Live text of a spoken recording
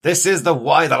This is the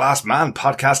Y the Last Man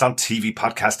podcast on TV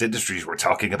Podcast Industries. We're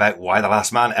talking about Y the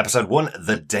Last Man episode 1,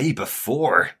 The Day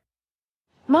Before.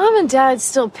 Mom and Dad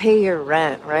still pay your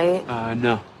rent, right?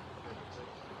 No.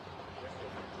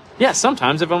 Yeah,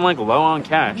 sometimes if I'm low on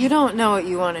cash. You don't know what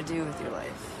you want to do with your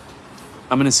life.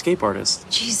 I'm an escape artist.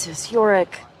 Jesus,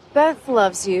 Yorick. Beth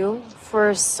loves you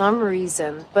for some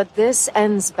reason, but this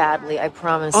ends badly, I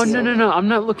promise you. Oh, no. I'm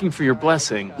not looking for your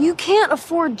blessing. You can't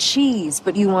afford cheese,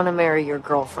 but you want to marry your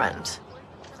girlfriend.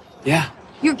 Yeah.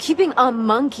 You're keeping a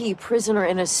monkey prisoner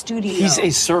in a studio. He's a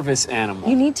service animal.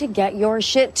 You need to get your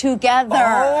shit together.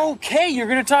 Okay, you're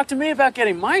going to talk to me about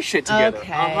getting my shit together.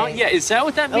 Okay. Yeah, is that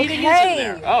what that meeting is in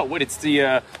there? Oh, what, it's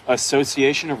the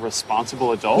Association of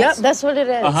Responsible Adults? Yep, that's what it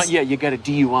is. Yeah, you got a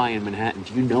DUI in Manhattan.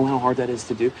 Do you know how hard that is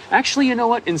to do? Actually, you know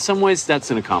what? In some ways,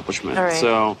 that's an accomplishment. All right.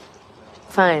 So,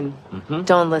 Fine.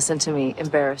 Don't listen to me.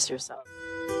 Embarrass yourself.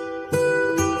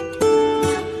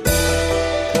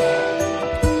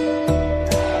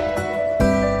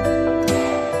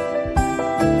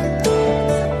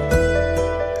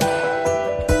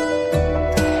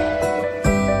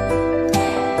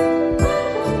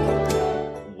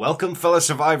 Welcome, fellow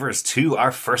survivors, to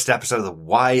our first episode of the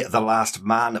Y the Last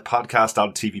Man podcast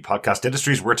on TV Podcast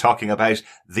Industries. We're talking about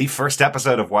the first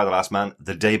episode of Y the Last Man,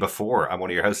 The Day Before. I'm one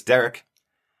of your hosts, Derek.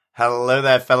 Hello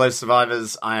there, fellow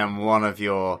survivors. I am one of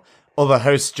your other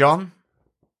hosts, John.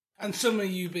 And some of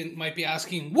you might be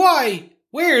asking, why?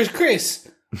 Where is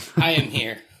Chris? I am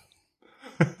here.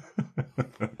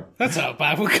 That's not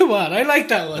bad. Well, come on. I like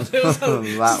that one. It was just on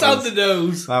the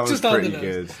nose. That was just pretty on the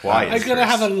nose. good. Why I'm going to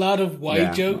have a lot of why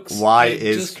jokes. Why Like,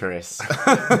 is just Chris?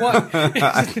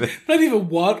 Why? Not even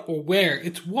what or where.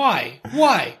 It's why.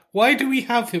 Why? Why do we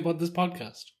have him on this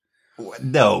podcast?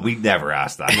 No, we never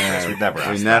asked that. Chris. We've never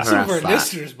asked We that. never Some of our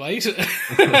asked that. listeners might.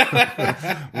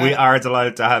 We are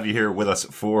delighted to have you here with us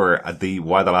for the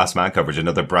Y the Last Man coverage,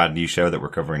 another brand new show that we're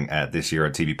covering this year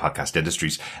on TV Podcast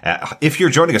Industries. If you're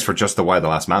joining us for just the Y the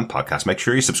Last Man podcast, make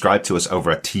sure you subscribe to us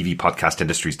over at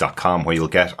tvpodcastindustries.com, where you'll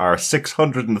get our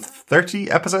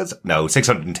 630 episodes? No,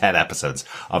 610 episodes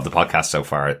of the podcast so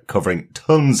far, covering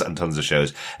tons and tons of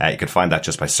shows. You can find that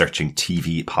just by searching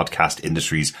TV Podcast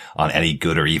Industries on any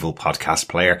good or evil podcast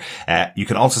player. You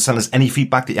can also send us any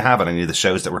feedback that you have on any of the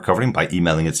shows that we're covering by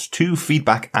emailing us to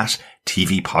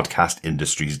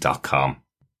feedback@tvpodcastindustries.com.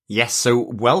 Yes, so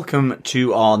welcome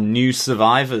to our new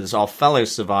survivors, our fellow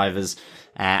survivors,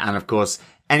 and of course,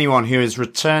 anyone who is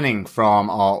returning from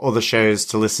our other shows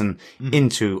to listen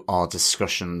into our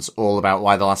discussions all about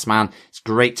Y the Last Man. It's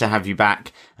great to have you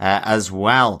back as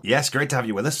well. Yes, great to have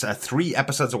you with us. 3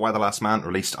 episodes of Y the Last Man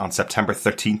released on September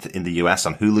 13th in the US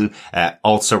on Hulu,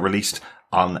 also released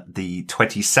on the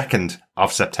 22nd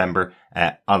of September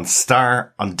on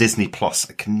Star on Disney Plus.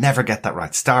 I can never get that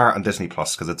right. Star on Disney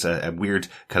Plus, because it's a weird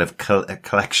kind of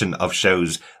collection of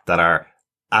shows that are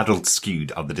adult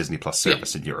skewed on the Disney Plus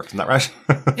service in Europe. Isn't that right?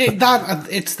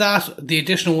 It's the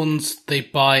additional ones they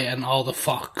buy and all the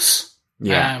Fox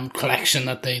collection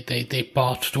that they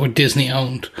bought or Disney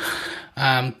owned.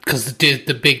 Because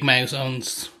the Big Mouse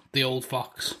owns the old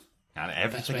Fox. And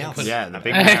everything else. Yeah, the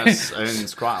Big Mouse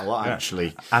owns quite a lot,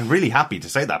 actually. I'm really happy to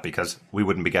say that, because we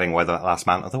wouldn't be getting Y the Last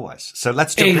Man otherwise. So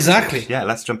let's jump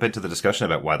let's jump into the discussion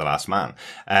about Y the Last Man.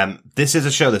 This is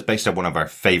a show that's based on one of our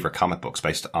favorite comic books,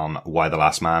 based on Y the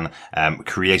Last Man,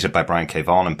 created by Brian K.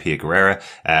 Vaughan and Pia Guerrera,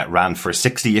 ran for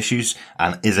 60 issues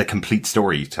and is a complete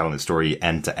story, telling the story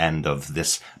end to end of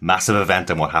this massive event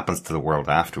and what happens to the world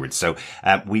afterwards. So,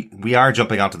 we are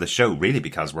jumping onto the show really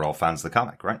because we're all fans of the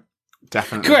comic, right?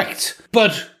 Definitely. Correct.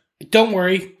 But don't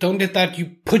worry. Don't let that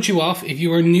put you off. If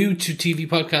you are new to TV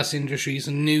Podcast Industries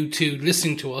and new to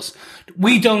listening to us,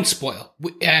 we don't spoil.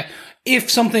 If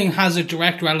something has a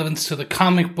direct relevance to the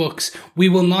comic books, we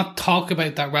will not talk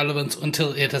about that relevance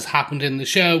until it has happened in the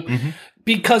show.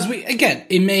 Because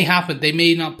it may happen. They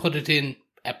may not put it in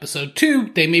episode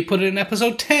 2. They may put it in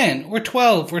episode 10 or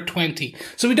 12 or 20.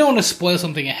 So we don't want to spoil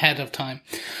something ahead of time.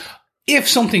 If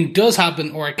something does happen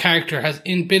or a character has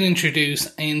been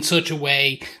introduced in such a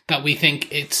way that we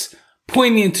think it's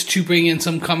poignant to bring in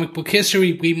some comic book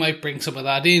history, we might bring some of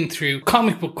that in through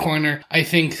Comic Book Corner. I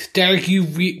think, Derek, you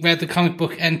read the comic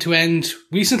book end to end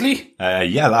recently?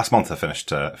 Last month I finished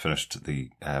the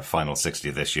final 60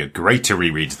 of this year. Great to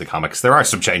reread the comics. There are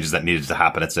some changes that needed to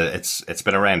happen. It's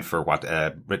been around for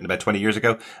written about 20 years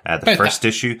ago, the first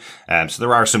issue. So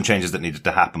there are some changes that needed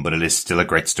to happen, but it is still a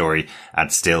great story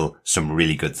and still some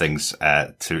really good things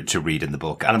to read in the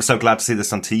book. And I'm so glad to see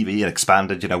this on TV and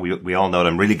expanded. You know, we all know it.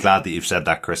 I'm really glad that you've you've said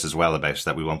that, Chris, as well, about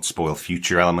that we won't spoil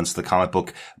future elements of the comic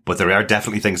book, but there are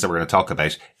definitely things that we're going to talk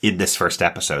about in this first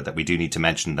episode that we do need to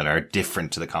mention that are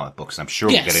different to the comic books. I'm sure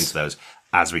we'll get into those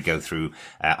as we go through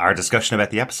our discussion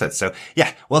about the episode. So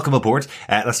yeah, welcome aboard.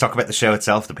 Let's talk about the show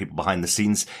itself, the people behind the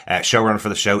scenes. Showrunner for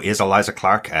the show is Eliza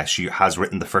Clark. She has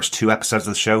written the first 2 episodes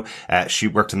of the show. She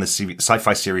worked in the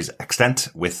sci-fi series Extent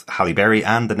with Halle Berry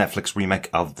and the Netflix remake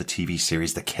of the TV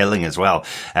series The Killing as well.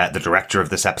 The director of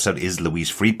this episode is Louise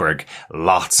Friedberg.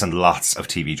 Lots and lots of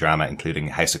TV drama, including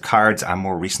House of Cards and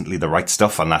more recently The Right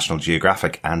Stuff on National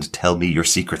Geographic and Tell Me Your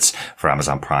Secrets for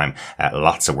Amazon Prime.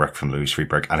 Lots of work from Louise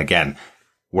Friedberg. And again,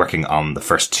 working on the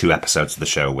first 2 episodes of the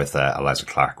show with Eliza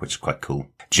Clark, which is quite cool.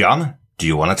 John, do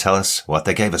you want to tell us what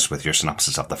they gave us with your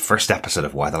synopsis of the first episode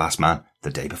of Y the Last Man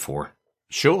the day before?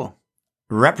 Sure.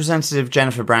 Representative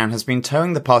Jennifer Brown has been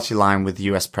towing the party line with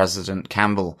US President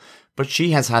Campbell, but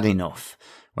she has had enough.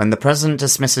 When the president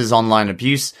dismisses online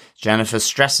abuse, Jennifer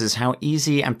stresses how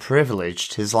easy and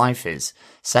privileged his life is,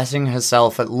 setting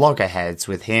herself at loggerheads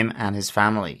with him and his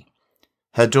family.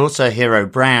 Her daughter, Hero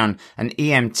Brown, an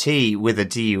EMT with a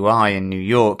DUI in New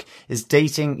York, is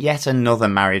dating yet another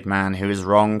married man who is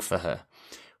wrong for her.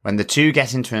 When the two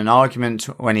get into an argument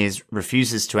when he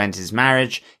refuses to end his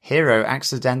marriage, Hero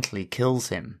accidentally kills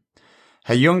him.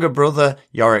 Her younger brother,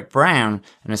 Yorick Brown,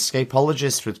 an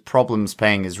escapologist with problems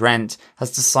paying his rent,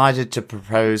 has decided to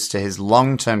propose to his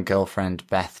long-term girlfriend,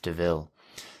 Beth DeVille.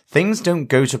 Things don't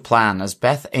go to plan as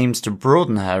Beth aims to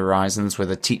broaden her horizons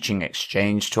with a teaching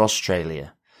exchange to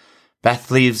Australia. Beth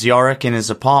leaves Yorick in his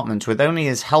apartment with only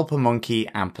his helper monkey,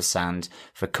 Ampersand,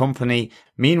 for company.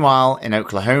 Meanwhile, in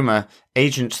Oklahoma,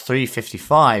 Agent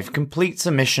 355 completes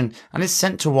a mission and is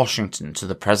sent to Washington to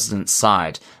the president's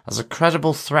side as a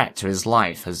credible threat to his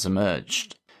life has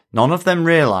emerged. None of them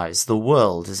realize the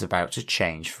world is about to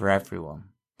change for everyone.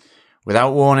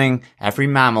 Without warning, every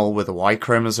mammal with a Y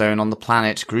chromosome on the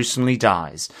planet gruesomely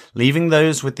dies, leaving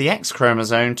those with the X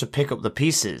chromosome to pick up the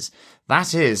pieces.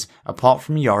 That is, apart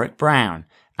from Yorick Brown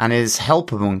and his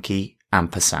helper monkey,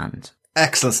 Ampersand.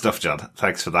 Excellent stuff, John.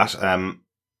 Thanks for that.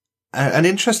 An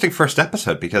interesting first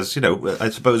episode because, I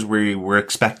suppose we were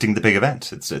expecting the big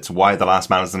event. It's Why the Last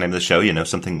Man is the name of the show.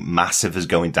 Something massive is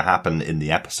going to happen in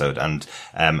the episode and,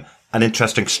 an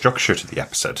interesting structure to the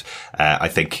episode. I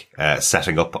think,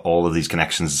 setting up all of these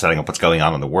connections and setting up what's going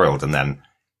on in the world and then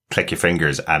click your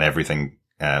fingers and everything,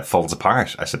 falls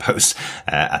apart, I suppose,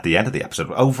 at the end of the episode.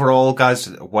 Overall, guys,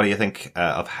 what do you think,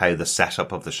 of how the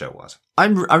setup of the show was? I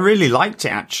really liked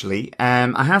it, actually.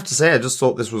 I have to say, I just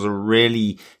thought this was a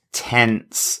really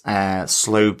tense,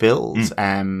 slow build,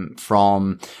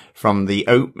 from the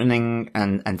opening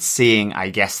and seeing, I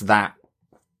guess, that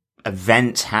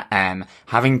event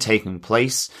having taken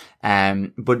place,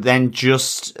 but then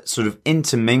just sort of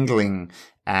intermingling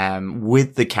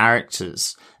with the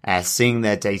characters, seeing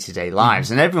their day-to-day lives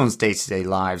and everyone's day-to-day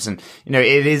lives. And,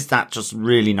 it is that just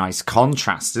really nice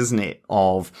contrast, isn't it,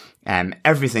 of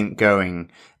everything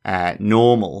going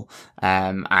normal,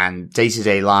 and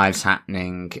day-to-day lives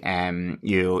happening,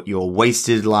 your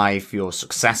wasted life, your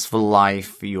successful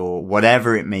life, your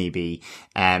whatever it may be,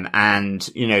 and,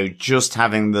 just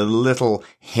having the little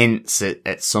hints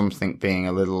at something being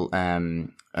a little,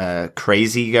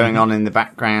 crazy going on in the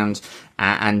background,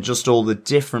 and just all the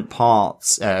different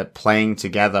parts, playing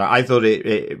together. I thought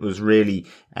it was really,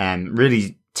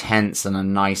 really tense and a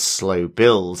nice slow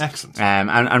build. Excellent.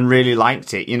 And really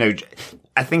liked it.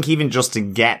 I think even just to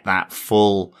get that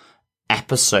full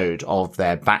episode of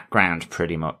their background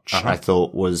pretty much, I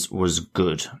thought was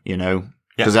good,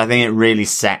 because I think it really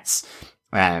sets,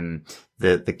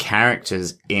 the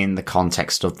characters in the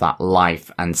context of that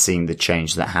life and seeing the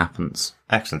change that happens.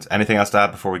 Excellent. Anything else to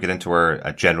add before we get into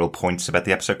our general points about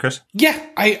the episode, Chris? Yeah,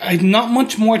 I not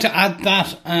much more to add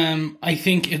that. I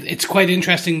think it's quite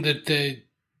interesting that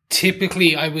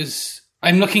typically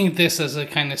I'm looking at this as a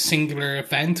kind of singular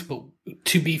event, but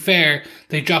to be fair,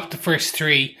 they dropped the first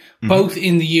 3, both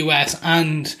in the US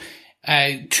and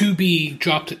to be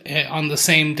dropped on the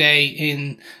same day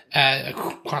in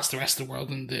across the rest of the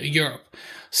world in Europe.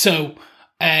 So,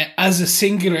 as a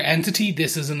singular entity,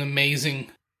 this is an amazing,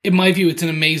 in my view, it's an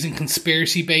amazing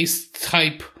conspiracy-based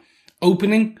type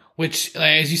opening, which,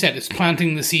 as you said, is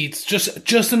planting the seeds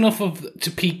just enough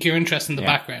to pique your interest in the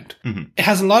background. It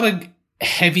has a lot of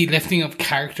heavy lifting of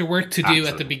character work to do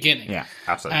at the beginning. Yeah,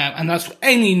 absolutely. And that's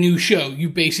any new show. You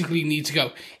basically need to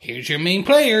go, here's your main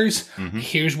players,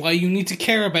 here's why you need to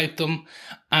care about them,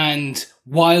 and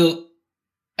while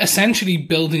essentially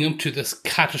building up to this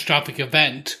catastrophic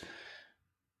event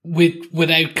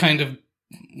without kind of,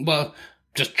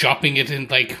 just dropping it in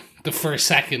like the first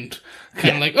second,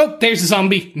 kind of like, oh, there's a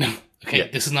zombie. No. Okay,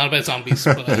 this is not about zombies,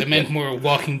 but I meant more a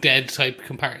Walking Dead type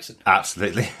comparison.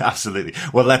 Absolutely, absolutely.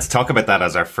 Well, let's talk about that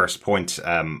as our first point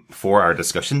for our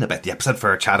discussion about the episode, for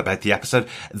our chat about the episode,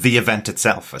 the event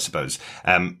itself, I suppose.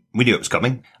 We knew it was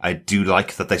coming. I do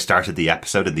like that they started the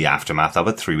episode in the aftermath of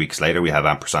it. 3 weeks later, we have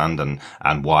Ampersand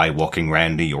and Y walking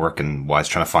around New York, and Y's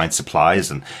trying to find supplies.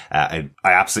 And I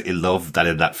absolutely love that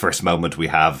in that first moment we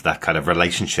have that kind of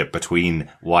relationship between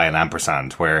Y and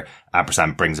Ampersand, where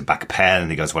Ampersand brings him back a pen and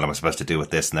he goes, what am I supposed to do with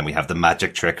this? And then we have the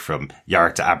magic trick from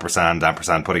Yarick to Ampersand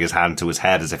putting his hand to his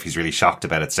head as if he's really shocked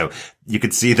about it. So you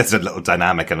can see there's a little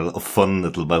dynamic and a little fun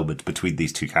little moment between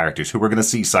these two characters who we're going to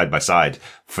see side by side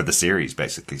for the series,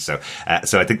 basically. So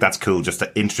I think that's cool just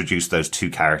to introduce those two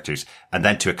characters and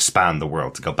then to expand the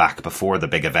world, to go back before the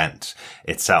big event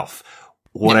itself.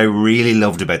 What I really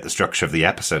loved about the structure of the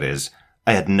episode is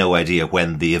I had no idea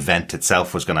when the event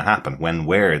itself was going to happen. When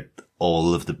were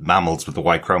all of the mammals with the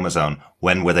Y chromosome,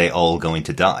 when were they all going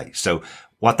to die? So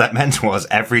what that meant was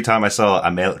every time I saw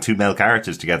two male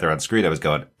characters together on screen, I was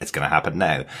going, it's going to happen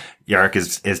now. Yarick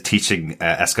is teaching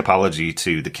escapology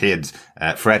to the kid,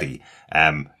 Freddy,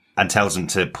 and tells him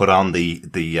to put on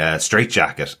the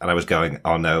straitjacket. And I was going,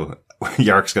 oh no,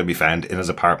 Yarick's going to be found in his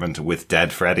apartment with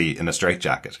dead Freddy in a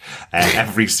straitjacket.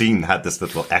 Every scene had this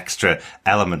little extra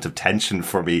element of tension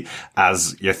for me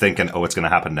as you're thinking, oh, it's going to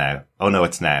happen now. Oh no,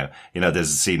 it's now. You know, there's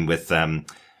a scene with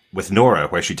Nora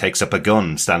where she takes up a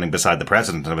gun standing beside the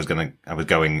president, and I was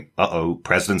going, uh-oh,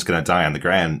 president's going to die on the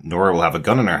ground. Nora will have a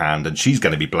gun in her hand and she's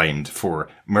going to be blamed for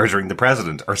murdering the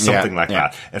president or something like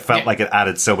that. It felt like it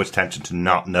added so much tension to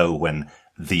not know when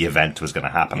the event was going to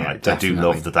happen. Yeah, I do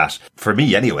love that, for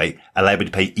me anyway, allowed me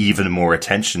to pay even more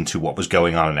attention to what was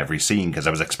going on in every scene, because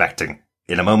I was expecting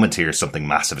in a moment here something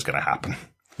massive is going to happen.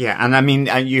 Yeah, and I mean,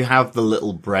 you have the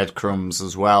little breadcrumbs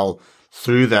as well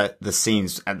through the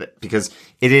scenes, because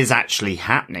it is actually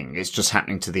happening. It's just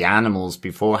happening to the animals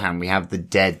beforehand. We have the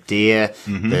dead deer,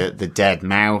 the dead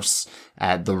mouse,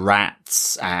 the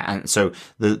rats, and so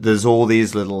there's all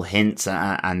these little hints,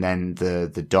 and then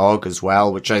the dog as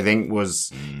well, which I think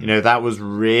was, that was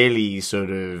really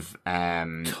sort of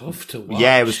tough to watch.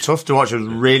 Yeah, it was tough to watch. It was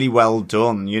really well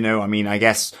done. I mean, I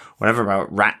guess whatever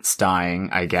about rats dying,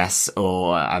 I guess,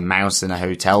 or a mouse in a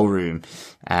hotel room.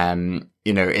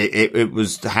 It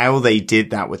was how they did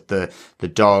that with the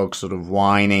dog sort of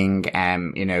whining,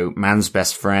 man's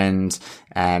best friend,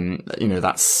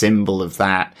 that symbol of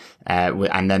that,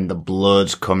 and then the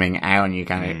blood coming out and you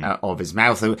kind of his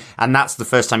mouth. And that's the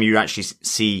first time you actually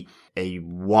see a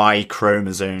Y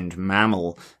chromosomed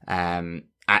mammal,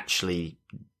 actually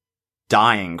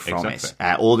dying from it.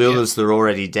 All the others, they're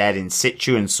already dead in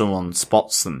situ and someone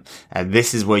spots them.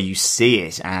 This is where you see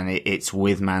it, and it's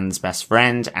with man's best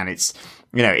friend, and it's,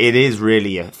 it is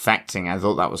really affecting. I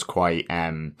thought that was quite,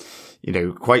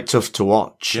 quite tough to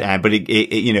watch. But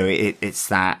it's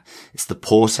the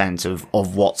portent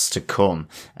of what's to come.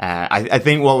 I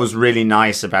think what was really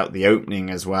nice about the opening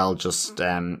as well, just,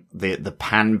 the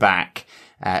pan back,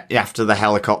 after the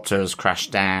helicopter has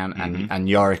crashed down and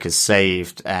Yarick is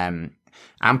saved,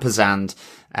 Ampersand,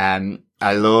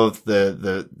 I love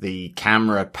the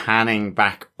camera panning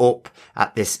back up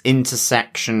at this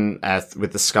intersection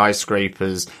with the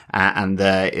skyscrapers, and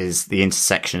there is the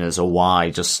intersection as a Y,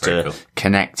 just to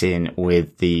connect in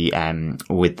with the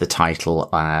title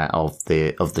of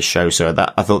the show. So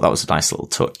that, I thought that was a nice little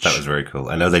touch. That was very cool.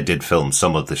 I know they did film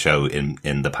some of the show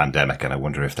in the pandemic, and I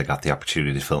wonder if they got the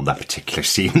opportunity to film that particular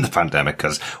scene in the pandemic,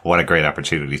 because what a great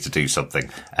opportunity to do something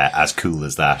as cool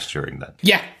as that during that.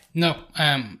 Yeah, no,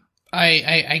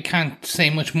 I can't say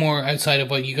much more outside of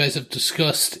what you guys have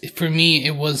discussed. For me,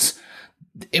 it was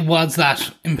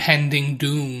that impending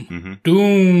doom.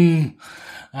 Doom.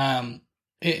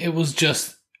 It was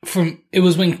just it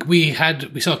was when we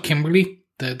saw Kimberly,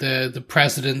 the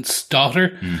president's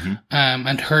daughter,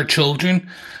 and her children,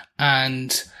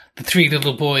 and the three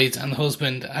little boys and the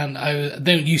husband, and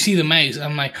then you see the mouse, and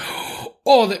I'm like,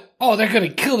 they're gonna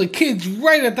kill the kids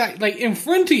right at that, like in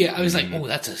front of you. I was like, oh,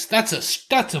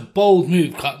 that's a bold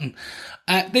move, Cotton.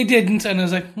 They didn't, and I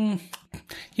was like,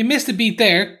 you missed a beat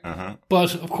there.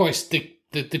 But of course,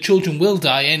 the children will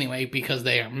die anyway because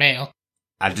they are male.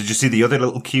 And did you see the other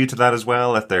little cue to that as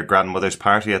well at their grandmother's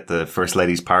party, at the First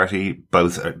Lady's party?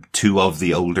 Both two of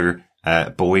the older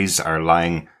boys are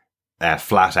lying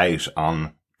flat out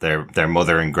on their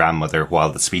mother and grandmother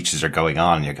while the speeches are going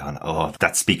on, and you're going, oh,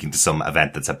 that's speaking to some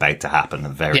event that's about to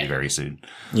happen very, very soon.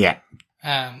 Yeah.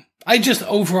 I just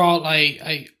overall,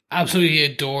 I absolutely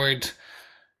adored.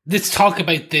 Let's talk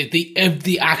about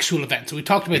the actual event. So we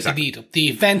talked about the lead up, the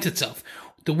event itself.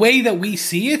 The way that we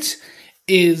see it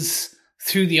is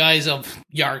through the eyes of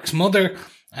Yarick's mother,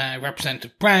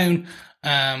 Representative Brown,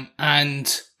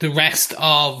 and the rest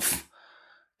of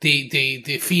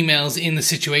the females in the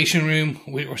Situation Room,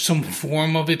 or some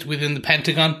form of it within the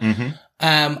Pentagon. Mm-hmm.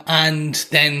 And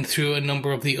then through a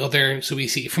number of the other, so we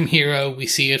see it from Hero, we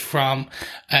see it from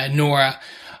Nora.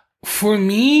 For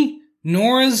me,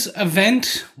 Nora's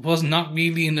event was not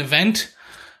really an event,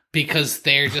 because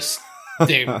they're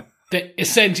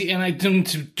essentially, and I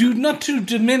do not to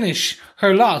diminish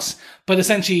her loss, but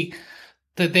essentially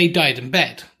that they died in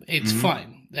bed. It's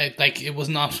fine. Like, it was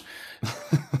not.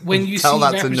 When you tell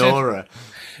see that to Nora.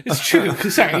 It's true.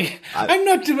 Sorry, I'm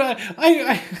not.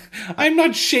 I'm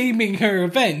not shaming her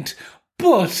event,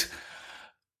 but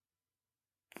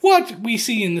what we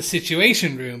see in the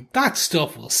Situation Room, that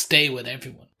stuff will stay with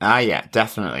everyone. Yeah,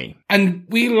 definitely. And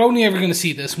we're only ever going to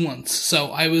see this once, so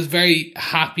I was very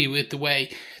happy with the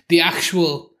way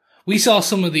we saw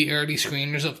some of the early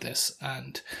screeners of this,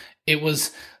 and it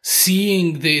was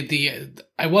seeing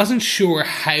I wasn't sure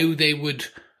how they would,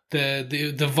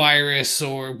 the virus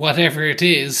or whatever it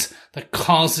is that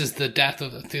causes the death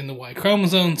in the Y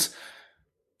chromosomes.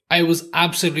 I was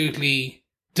absolutely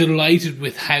delighted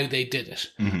with how they did it.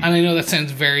 Mm-hmm. And I know that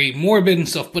sounds very morbid and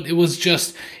stuff, but you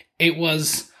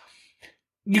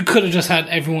could have just had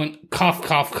everyone cough,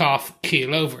 cough, cough,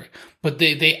 keel over. But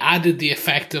they added the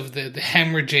effect of the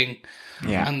hemorrhaging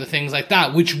and the things like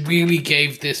that, which really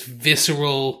gave this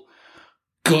visceral,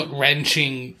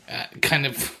 gut-wrenching kind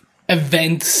of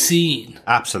event scene.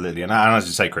 Absolutely. And as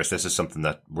you say, Chris, this is something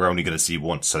that we're only going to see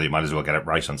once, so you might as well get it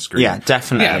right on screen. Yeah,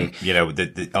 definitely. You know,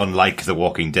 unlike The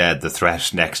Walking Dead, the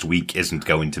threat next week isn't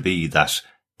going to be that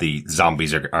the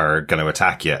zombies are going to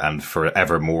attack you and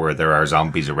forevermore there are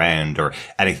zombies around or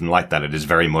anything like that. It is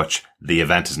very much the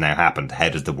event has now happened. How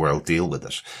does the world deal with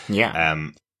it? Yeah.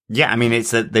 Yeah, I mean,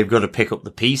 it's that they've got to pick up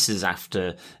the pieces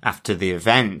after the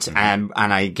event. Mm-hmm.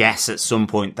 And I guess at some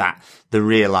point that the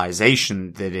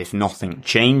realization that if nothing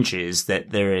changes, that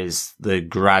there is the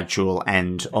gradual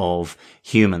end of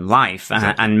human life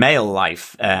and male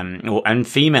life, and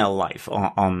female life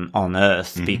on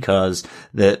Earth, mm-hmm. because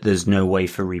there's no way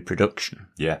for reproduction.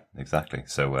 Yeah, exactly.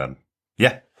 So,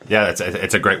 yeah,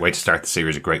 it's a great way to start the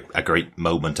series, a great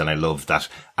moment. And I love that,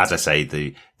 as I say,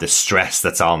 the stress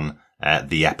that's on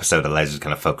the episode allows you to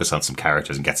kind of focus on some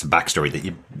characters and get some backstory that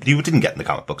you didn't get in the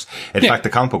comic books. In fact, the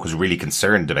comic book was really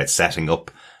concerned about setting up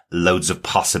loads of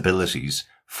possibilities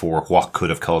for what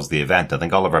could have caused the event. I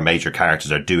think all of our major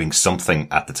characters are doing something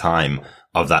at the time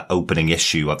of that opening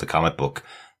issue of the comic book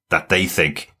that they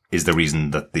think is the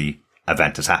reason that the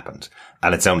event has happened.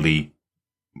 And it's only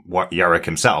Yorick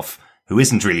himself who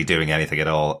isn't really doing anything at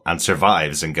all and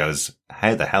survives and goes,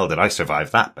 how the hell did I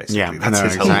survive that? Basically,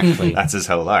 exactly. That's his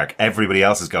whole arc. Everybody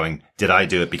else is going, did I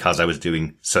do it because I was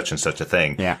doing such and such a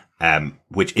thing? Yeah.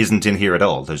 Which isn't in here at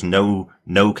all. There's no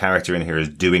character in here is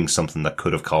doing something that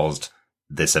could have caused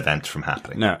this event from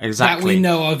happening. No, exactly. That we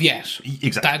know of yet.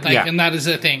 Exactly. And that is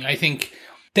the thing. I think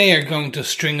they are going to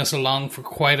string us along for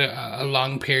quite a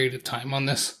long period of time on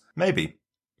this. Maybe.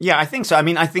 Yeah, I think so. I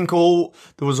mean, I think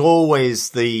there was always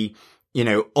the,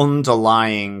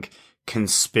 underlying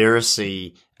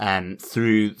conspiracy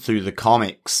through the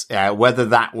comics, whether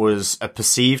that was a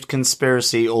perceived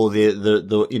conspiracy or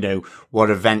the what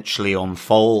eventually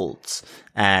unfolds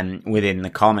within the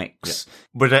comics. Yeah.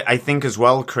 But I think as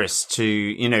well, Chris, to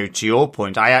your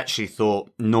point, I actually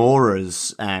thought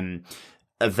Nora's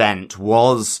event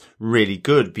was really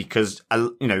good because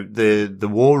the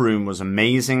war room was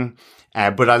amazing.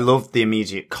 But I loved the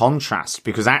immediate contrast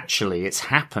because actually it's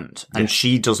happened and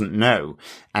she doesn't know,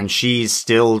 and she's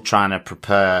still trying to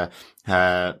prepare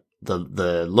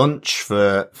the lunch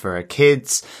for her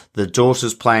kids. The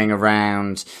daughter's playing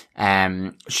around.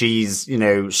 She's,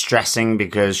 stressing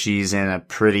because she's in a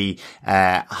pretty,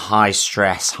 high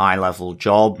stress, high level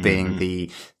job, being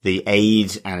the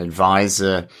aide and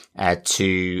advisor,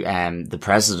 to, the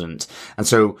president. And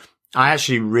so I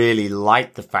actually really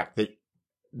liked the fact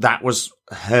that was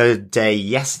her day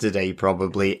yesterday,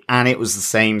 probably, and it was the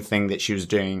same thing that she was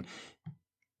doing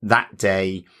that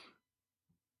day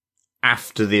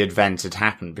after the event had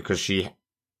happened, because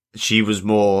she was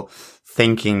more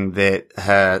thinking that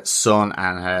her son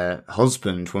and her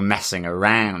husband were messing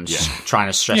around, trying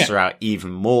to stress her out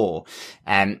even more.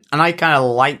 And I kind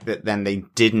of liked that then they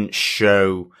didn't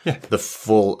show the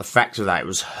full effect of that. It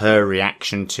was her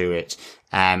reaction to it.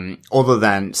 other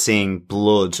than seeing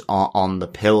blood on the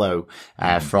pillow,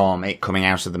 from it coming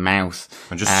out of the mouth.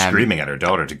 And just screaming at her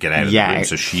daughter to get out of the room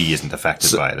so she isn't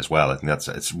affected by it as well. I think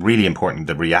it's really important,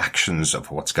 the reactions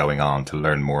of what's going on, to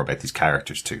learn more about these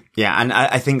characters too. Yeah, and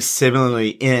I think similarly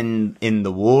in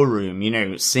the war room, you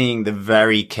know, seeing the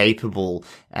very capable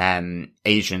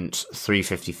Agent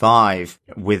 355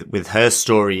 with her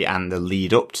story and the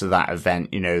lead up to that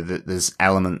event, you know, that there's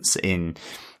elements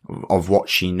of what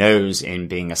she knows in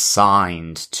being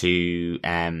assigned to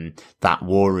that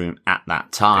war room at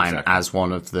that time as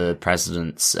one of the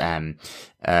president's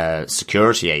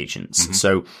security agents. Mm-hmm.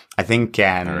 So I think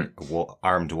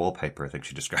armed wallpaper, I think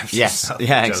she describes. Yes, herself.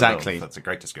 yeah, exactly. That's a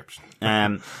great description.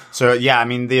 So yeah, I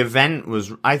mean, the event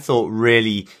was, I thought,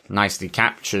 really nicely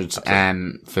captured,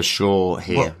 for sure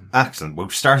here. Well, excellent.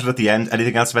 We've started at the end.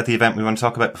 Anything else about the event we want to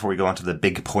talk about before we go on to the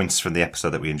big points from the episode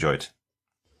that we enjoyed?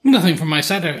 Nothing from my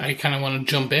side. I kind of want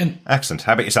to jump in. Excellent.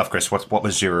 How about yourself, Chris? What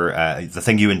was your the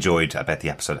thing you enjoyed about the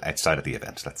episode outside of the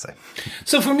event, let's say?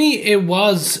 So for me, it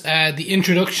was the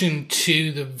introduction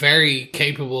to the very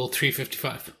capable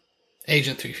 355,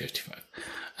 Agent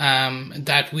 355.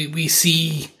 That we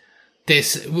see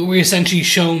this. We're essentially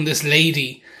shown this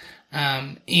lady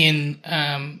in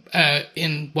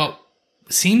what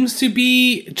seems to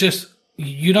be just,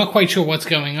 you're not quite sure what's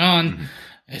going on. Mm-hmm.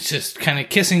 It's just kind of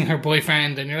kissing her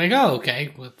boyfriend, and you're like, oh,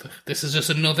 okay, well, this is just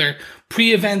another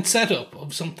pre-event setup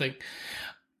of something.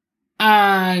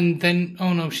 And then,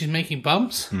 oh no, she's making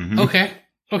bombs? Mm-hmm.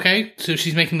 Okay, so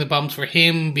she's making the bombs for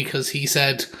him because he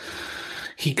said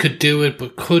he could do it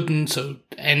but couldn't. So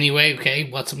anyway, okay,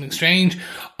 what's something strange?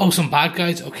 Oh, some bad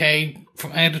guys, okay,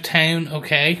 from out of town,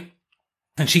 okay.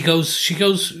 And she just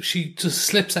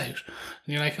slips out.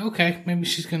 And you're like, okay, maybe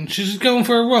she's just going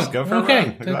for a run. She's going for a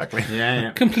run, exactly.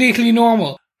 Yeah. Completely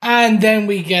normal. And then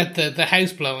we get the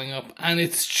house blowing up, and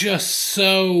it's just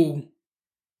so...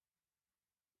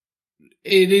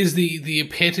 It is the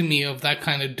epitome of that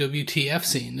kind of WTF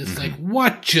scene. It's like,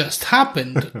 what just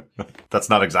happened? That's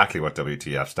not exactly what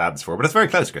WTF stands for, but it's very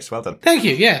close, Chris. Well done. Thank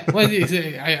you, yeah. Well,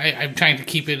 I'm trying to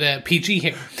keep it PG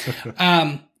here.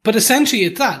 But essentially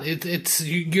it's that. It's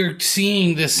you're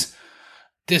seeing this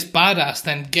badass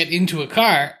then get into a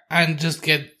car and just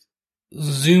get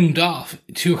zoomed off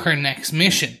to her next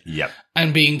mission. Yep.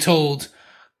 And being told,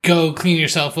 go clean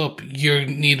yourself up, you're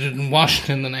needed in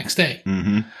Washington the next day.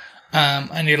 Mm-hmm.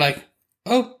 And you're like,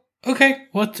 oh, okay,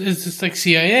 what is this, like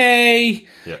CIA?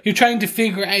 Yep. You're trying to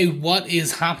figure out what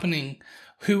is happening.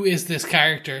 Who is this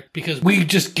character? Because we've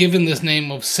just given this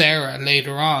name of Sarah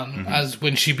later on as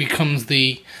when she becomes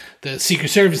the Secret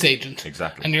Service agent.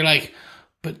 Exactly. And you're like,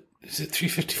 but is it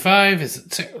 355? Is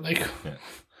it Sarah? Like,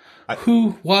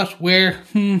 who, what, where?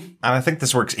 And I think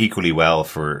this works equally well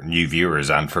for new viewers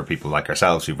and for people like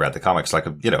ourselves who've read the comics. Like,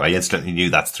 you know, I instantly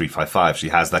knew that's 355. She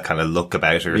has that kind of look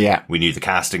about her. Yeah. We knew the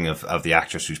casting of the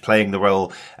actress who's playing the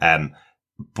role.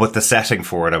 But the setting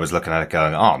for it, I was looking at it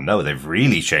going, oh no, they've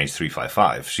really changed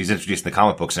 355. She's introduced in the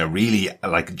comic books in a really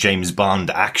like James Bond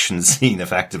action scene,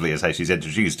 effectively, is how she's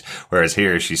introduced. Whereas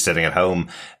here she's sitting at home,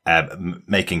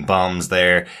 making bombs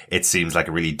there. It seems like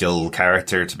a really dull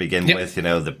character to begin with. You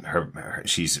know,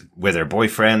 she's with her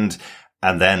boyfriend.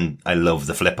 And then I love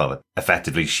the flip of it.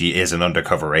 Effectively, she is an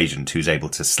undercover agent who's able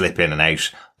to slip in and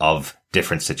out of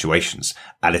different situations.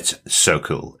 And it's so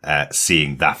cool,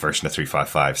 seeing that version of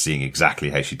 355, seeing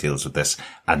exactly how she deals with this,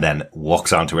 and then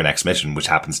walks on to her next mission, which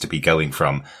happens to be going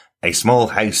from a small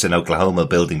house in Oklahoma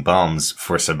building bombs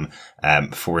for some,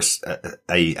 an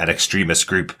extremist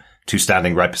group to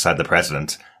standing right beside the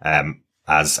president,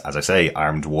 as I say,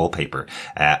 armed wallpaper.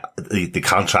 The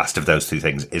contrast of those two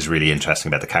things is really interesting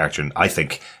about the character, and I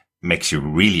think makes you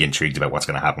really intrigued about what's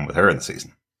going to happen with her in the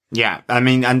season. Yeah, I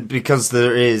mean, and because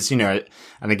there is, you know,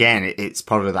 and again, it's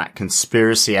part of that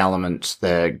conspiracy element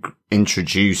that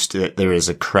introduced that there is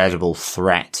a credible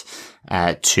threat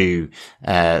to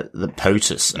the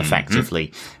POTUS,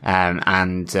 effectively.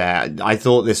 And I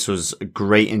thought this was a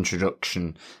great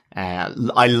introduction.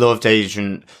 I loved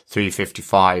Agent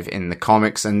 355 in the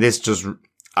comics, and this just,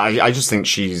 I just think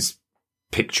she's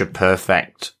picture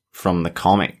perfect from the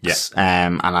comics. Yeah.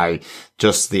 And I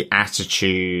just the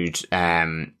attitude,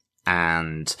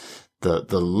 and the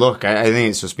look, I think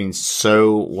it's just been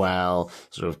so well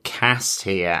sort of cast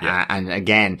here. Yeah. And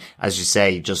again, as you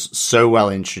say, just so well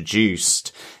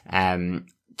introduced, with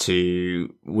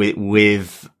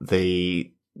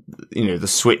the, you know, the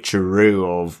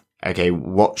switcheroo of, okay,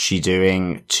 what's she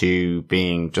doing to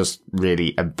being just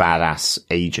really a badass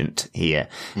agent here,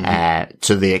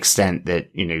 to the extent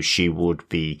that, you know, she would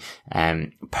be,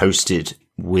 posted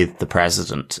with the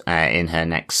president in her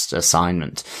next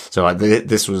assignment. So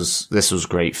this was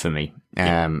great for me.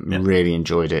 Really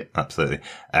enjoyed it. Absolutely.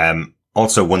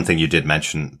 Also, one thing you did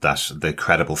mention, that the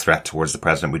credible threat towards the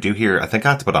president, we do hear, I think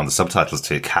I had to put on the subtitles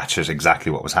to catch it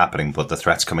exactly what was happening, but the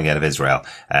threats coming out of Israel,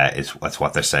 that's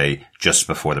what they say just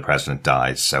before the president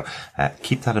dies. So,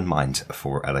 keep that in mind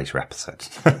for a later episode.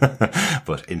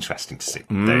 But interesting to see.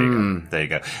 There you go. There you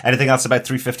go. Anything else about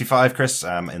 355, Chris,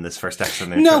 in this first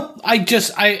episode? No, I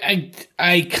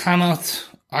cannot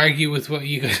argue with what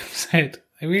you guys have said.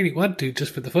 I really want to,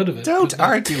 just for the fun of it. Don't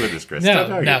argue with us, Chris.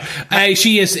 No.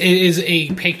 She is a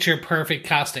picture perfect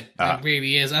casting. It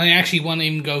really is. And I actually want to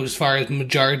even go as far as the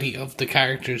majority of the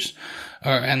characters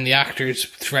and the actors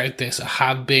throughout this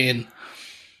have been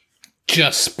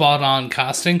just spot on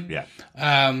casting. Yeah.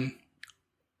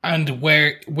 And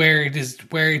where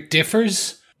it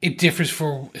differs,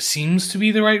 it seems to be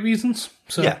the right reasons.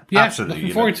 So yeah, absolutely.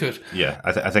 Looking forward to it. Yeah,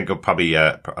 I think I'll probably,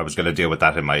 I was going to deal with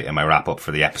that in my wrap up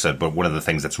for the episode. But one of the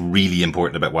things that's really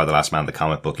important about Y: The Last Man, the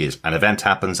comic book, is an event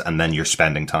happens and then you're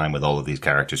spending time with all of these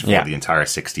characters for the entire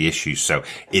 60 issues. So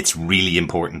it's really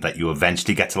important that you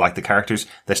eventually get to like the characters.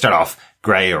 They start off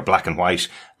grey or black and white,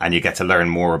 and you get to learn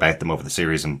more about them over the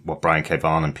series. And what Brian K.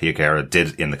 Vaughan and Pia Guerra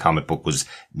did in the comic book was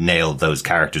nail those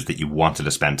characters that you wanted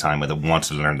to spend time with and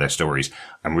wanted to learn their stories.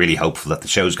 I'm really hopeful that the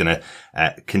show's going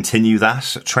to continue that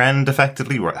trend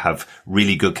effectively, have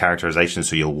really good characterization,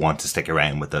 so you'll want to stick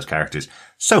around with those characters.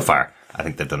 So far, I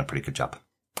think they've done a pretty good job.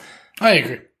 I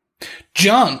agree.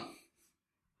 John,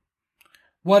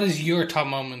 what is your top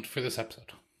moment for this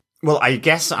episode? Well, I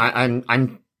guess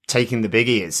I'm taking the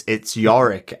biggie. It's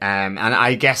Yorick, and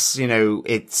I guess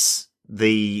it's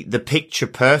the picture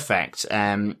perfect.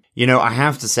 I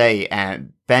have to say,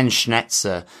 Ben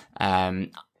Schnetzer,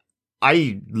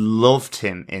 I loved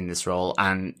him in this role,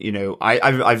 and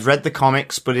I've read the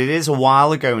comics, but it is a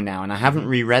while ago now, and I haven't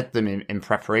reread them in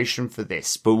preparation for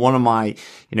this. But one of my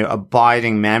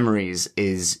abiding memories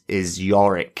is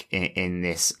Yorick in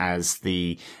this as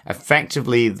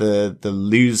effectively the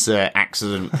loser,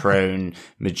 accident prone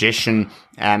magician.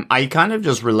 I kind of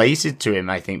just related to him,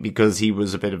 I think, because he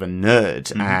was a bit of a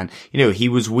nerd, and he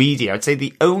was weedy. I'd say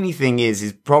the only thing is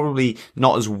he's probably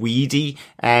not as weedy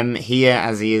here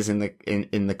as he is in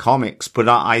the comics, but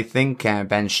I think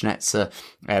Ben Schnetzer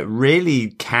really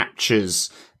captures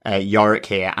Yorick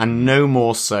here, and no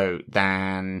more so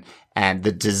than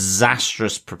the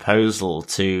disastrous proposal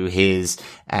to his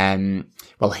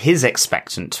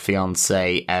expectant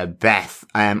fiancée, Beth.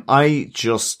 I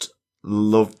just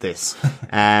loved this.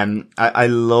 I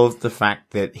loved the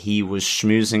fact that he was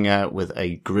schmoozing her with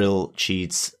a grilled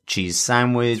cheese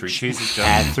sandwich. 3 cheeses,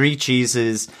 John. 3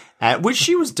 cheeses. Which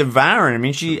she was devouring. I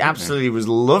mean, she absolutely was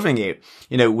loving it,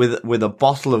 with a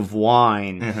bottle of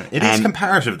wine. It is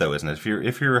comparative though, isn't it?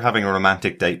 If you're having a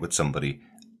romantic date with somebody,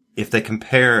 if they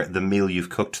compare the meal you've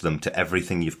cooked to them to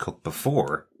everything you've cooked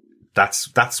before,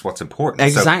 that's what's important.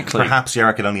 Exactly. So perhaps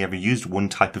Yorick had only ever used one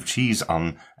type of cheese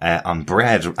on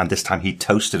bread, and this time he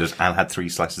toasted it and had 3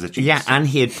 slices of cheese. Yeah, and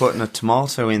he had put a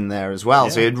tomato in there as well.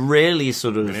 Yeah. So it really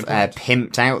sort of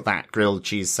pimped out that grilled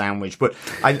cheese sandwich. But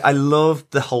I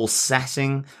loved the whole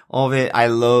setting of it. I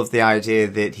loved the idea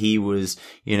that he was,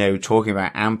 talking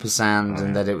about ampersand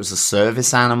and that it was a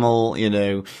service animal,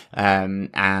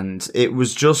 and it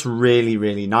was just really,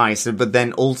 really nice. But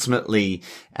then ultimately,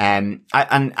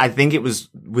 I think it was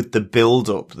with the build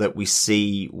up that we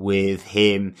see with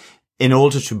him. In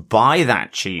order to buy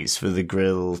that cheese for the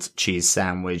grilled cheese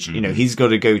sandwich, he's got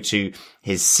to go to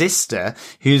his sister,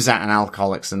 who's at an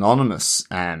Alcoholics Anonymous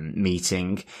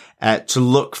meeting, to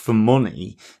look for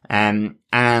money. And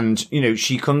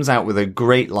she comes out with a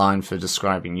great line for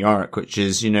describing Yorick, which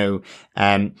is, you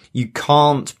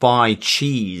can't buy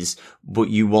cheese,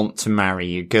 but you want to marry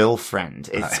your girlfriend.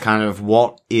 It's kind of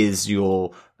what's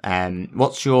your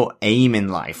aim in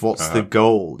life? What's the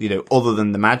goal, other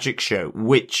than the magic show,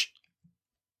 which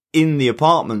in the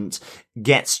apartment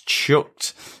gets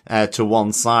chucked to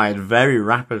one side very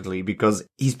rapidly because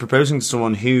he's proposing to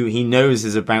someone who he knows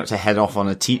is about to head off on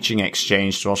a teaching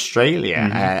exchange to Australia.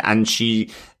 And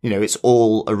she, it's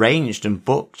all arranged and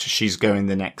booked. She's going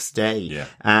the next day. Yeah.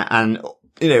 And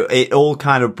it all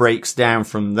kind of breaks down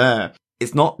from there.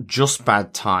 It's not just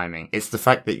bad timing. It's the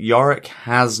fact that Yorick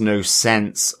has no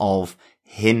sense of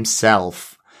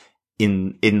himself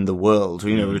in the world.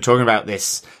 We were talking about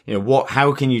this,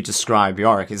 how can you describe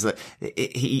Yorick? Is that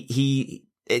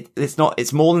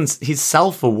it's more than he's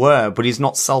self-aware, but he's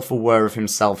not self-aware of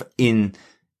himself in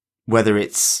whether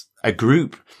it's a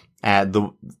group,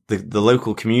 the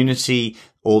local community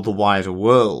or the wider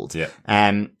world. Yeah.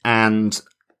 And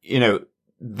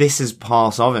this is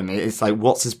part of him. It's like,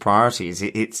 what's his priorities?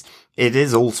 It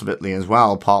is ultimately as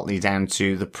well partly down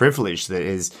to the privilege that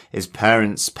his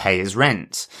parents pay his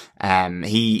rent.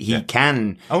 He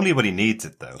can only when he needs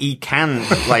it though. He can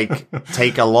like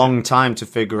take a long time to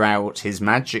figure out his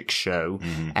magic show,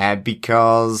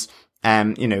 because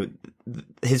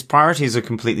his priorities are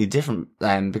completely different,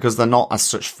 because they're not as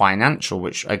such financial,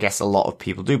 which I guess a lot of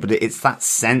people do, but it's that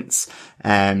sense,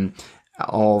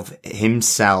 of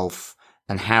himself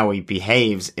and how he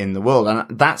behaves in the world.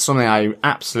 And that's something I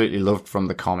absolutely loved from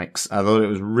the comics. I thought it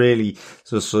was really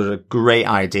sort of great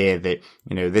idea that,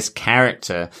 this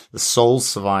character, the sole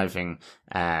surviving,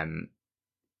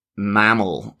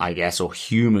 mammal, I guess, or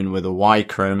human with a Y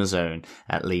chromosome,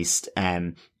 at least,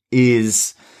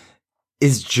 is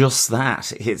just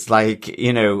that. It's like,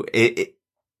 it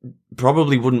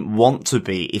probably wouldn't want to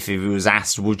be if he was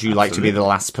asked, would you like to be the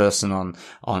last person on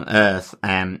Earth?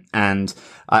 And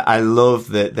I love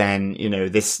that then,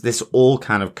 this all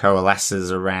kind of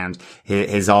coalesces around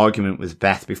his argument with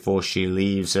Beth before she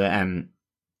leaves,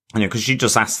 because she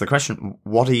just asks the question,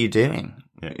 what are you doing?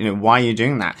 Yeah. Why are you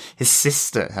doing that? His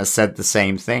sister has said the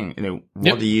same thing.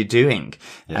 What are you doing?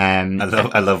 Yeah.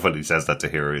 I love when he says that to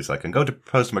her. He's like, I'm going to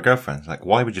propose to my girlfriend. He's like,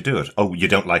 why would you do it? Oh, you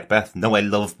don't like Beth? No, I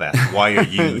love Beth. Why are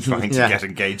you trying to get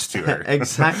engaged to her?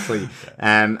 Exactly.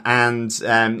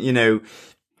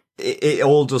 It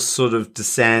all just sort of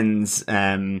descends,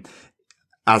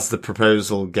 as the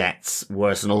proposal gets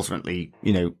worse, and ultimately,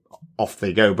 off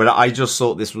they go. But I just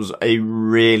thought this was a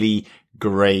really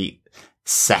great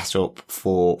setup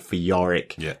for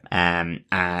Yorick. Yeah.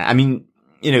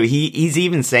 He's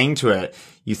even saying to her,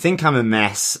 you think I'm a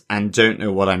mess and don't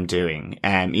know what I'm doing.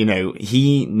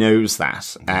 He knows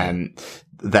that,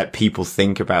 that people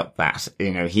think about that.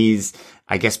 He's,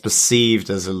 I guess,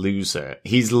 perceived as a loser.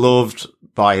 He's loved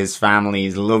by his family,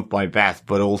 he's loved by Beth,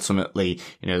 but ultimately,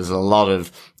 there's a lot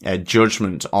of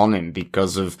judgment on him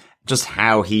because of just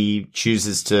how he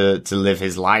chooses to live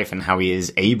his life and how he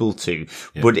is able to.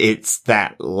 Yeah. But it's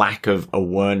that lack of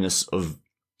awareness of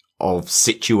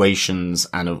situations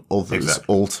and of others,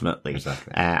 ultimately.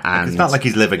 Exactly. And it's not like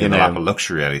he's living in a lap of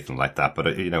luxury or anything like that, but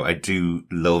I do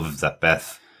love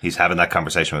that he's having that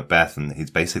conversation with Beth, and he's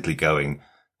basically going,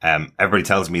 everybody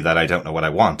tells me that I don't know what I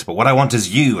want, but what I want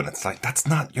is you. And it's like,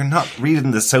 you're not reading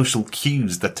the social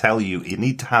cues that tell you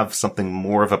need to have something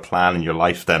more of a plan in your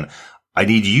life than, I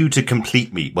need you to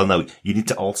complete me. Well, no, you need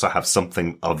to also have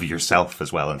something of yourself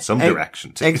as well in some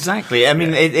direction too. Exactly. I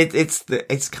mean,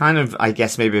 it's kind of, I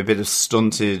guess, maybe a bit of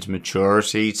stunted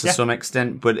maturity to some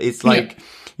extent, but it's like,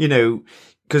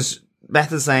 because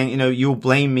Beth is saying, you'll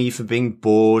blame me for being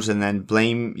bored and then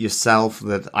blame yourself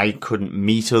that I couldn't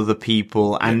meet other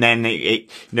people. And then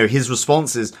his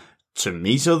response is, to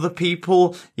meet other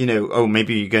people, oh,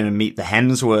 maybe you're going to meet the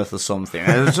Hemsworth or something.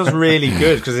 And it's just really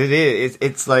good because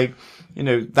it's like,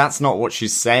 that's not what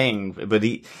she's saying, but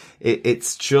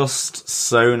it's just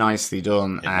so nicely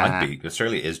done. It might be. It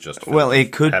certainly is just. Well,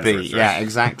 it could be. Yeah,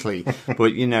 exactly.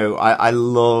 But, I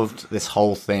loved this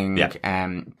whole thing.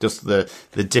 Yeah. Just the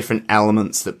different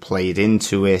elements that played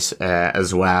into it,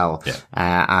 as well.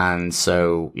 Yeah. And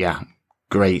so, yeah.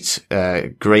 Great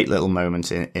little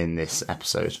moment in this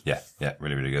episode. Yeah,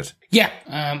 really, really good. Yeah,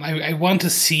 I want to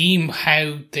see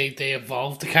how they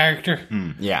evolve the character.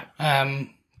 Yeah.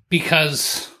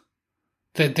 Because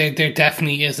there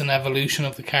definitely is an evolution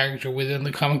of the character within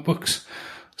the comic books.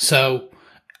 So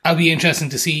I'll be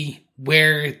interested to see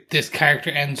where this character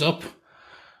ends up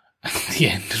at the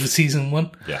end of season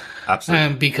 1. Yeah,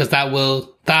 absolutely. Because that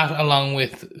along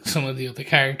with some of the other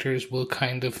characters will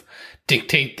kind of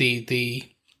dictate the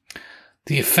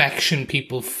affection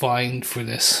people find for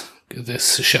this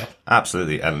show.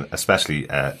 Absolutely, and especially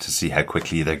to see how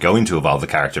quickly they're going to evolve the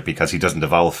character, because he doesn't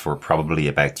evolve for probably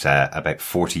about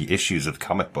 40 issues of the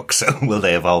comic book. So will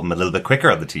they evolve him a little bit quicker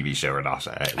on the TV show or not?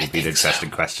 It would be an interesting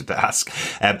question to ask.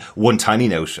 One tiny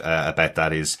note about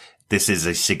that is, this is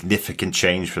a significant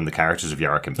change from the characters of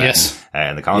Yorick and Beth. Yes.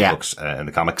 In the comic books, in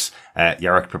the comics,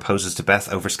 Yorick proposes to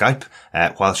Beth over Skype,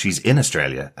 while she's in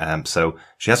Australia. So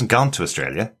she hasn't gone to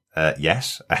Australia,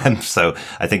 yet. So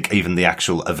I think even the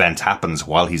actual event happens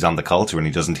while he's on the call to her and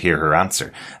he doesn't hear her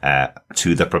answer,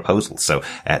 to the proposal. So,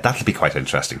 that'll be quite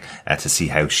interesting, to see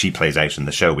how she plays out in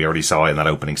the show. We already saw in that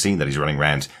opening scene that he's running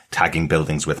around tagging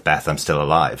buildings with Beth, I'm still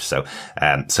alive. So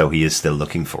he is still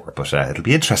looking for her, but, it'll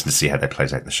be interesting to see how that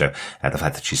plays out in the show. The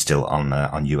fact that she's still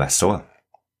on US soil.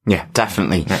 Yeah,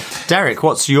 definitely. Derek,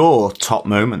 what's your top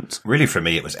moment? Really, for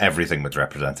me, it was everything with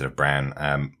Representative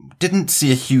Brown. Didn't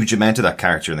see a huge amount of that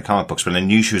character in the comic books, but I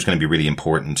knew she was going to be really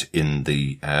important in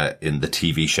the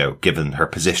TV show, given her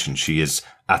position. She is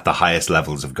at the highest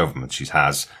levels of government. She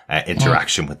has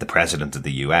interaction with the president of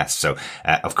the US. So,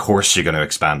 of course, you're going to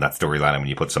expand that storyline. And when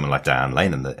you put someone like Diane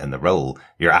Lane in the role,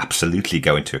 you're absolutely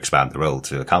going to expand the role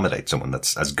to accommodate someone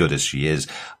that's as good as she is.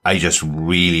 I just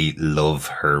really love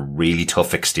her really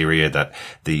tough exterior, that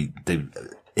the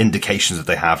indications that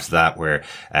they have to that, where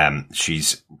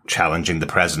she's challenging the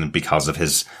president because of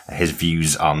his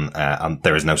views on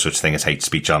there is no such thing as hate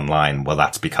speech online. Well,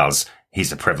 that's because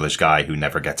he's a privileged guy who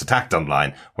never gets attacked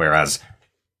online, whereas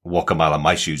walk a mile in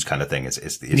my shoes kind of thing is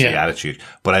the attitude.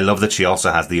 But I love that she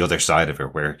also has the other side of her,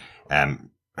 where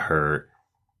her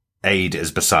aide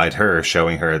is beside her,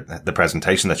 showing her the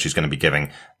presentation that she's going to be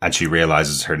giving, and she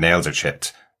realizes her nails are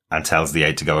chipped and tells the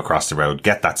aide to go across the road,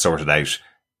 get that sorted out,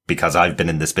 because I've been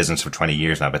in this business for 20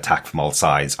 years and I've attacked from all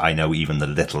sides. I know even the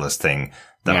littlest thing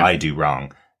that I do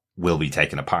wrong will be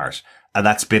taken apart. And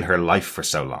that's been her life for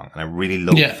so long. And I really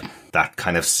love that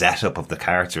kind of setup of the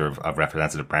character of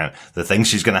Representative Brown. The things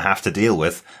she's going to have to deal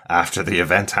with after the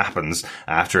event happens,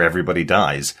 after everybody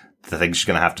dies, the things she's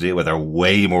going to have to deal with are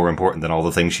way more important than all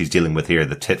the things she's dealing with here,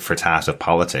 the tit for tat of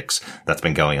politics that's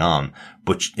been going on.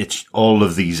 But it's all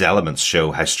of these elements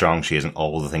show how strong she is and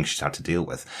all the things she's had to deal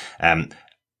with.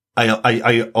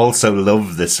 I also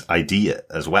love this idea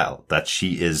as well, that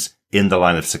she is in the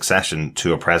line of succession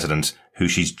to a president who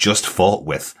she's just fought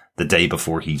with the day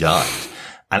before he died.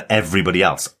 And everybody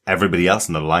else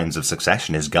in the lines of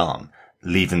succession is gone,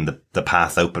 leaving the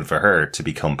path open for her to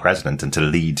become president and to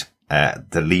lead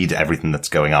everything that's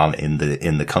going on in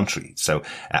the country. So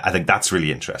I think that's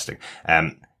really interesting.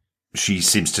 She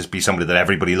seems to be somebody that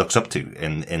everybody looks up to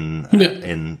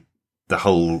in the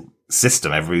whole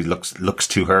system. Everybody looks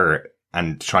to her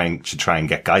and try and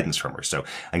get guidance from her. So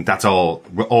I think that's all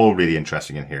really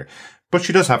interesting in here. But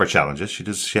she does have her challenges.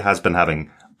 She has been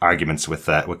having arguments with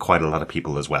quite a lot of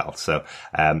people as well. So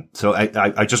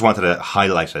I just wanted to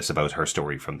highlight, I suppose, her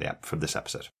story from this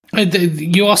episode.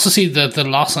 You also see the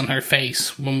loss on her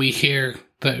face when we hear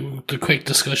the quick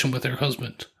discussion with her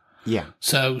husband. Yeah.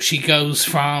 So she goes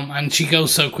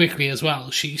so quickly as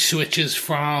well. She switches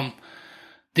from,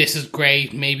 this is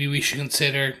great, maybe we should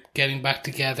consider getting back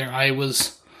together.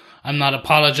 I'm not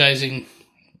apologizing,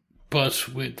 but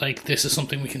this is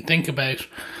something we can think about,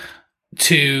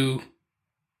 to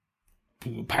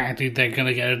apparently they're going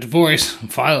to get a divorce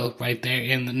and file right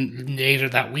there later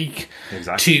that week.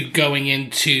 Exactly. To going in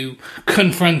to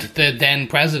confront the then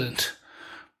president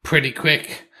pretty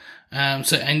quick.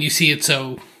 And you see it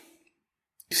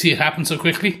happen so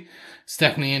quickly. It's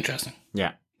definitely interesting.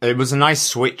 Yeah. It was a nice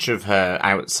switch of her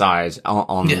outside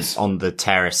on the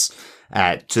terrace,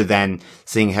 to then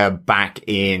seeing her back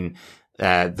in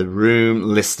the room,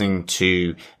 listening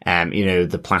to,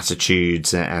 the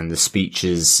platitudes and the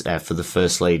speeches for the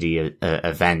First Lady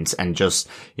event, and just,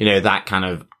 that kind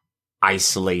of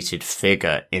isolated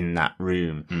figure in that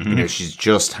room. Mm-hmm. She's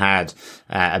just had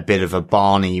a bit of a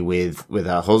Barney with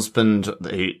her husband,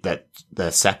 that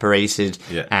they're separated.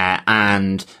 Yeah.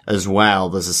 And as well,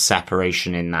 there's a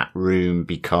separation in that room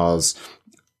because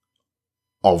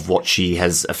of what she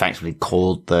has effectively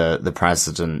called the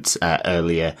president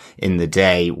earlier in the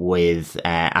day with the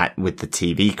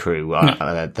TV crew,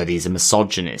 that he's a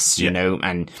misogynist,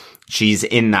 and she's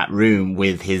in that room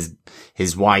with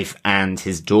his wife and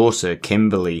his daughter,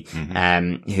 Kimberly,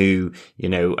 who,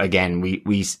 again,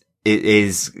 it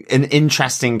is an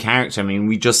interesting character. I mean,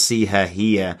 we just see her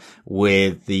here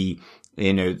with the,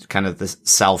 kind of the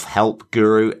self-help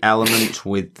guru element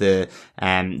with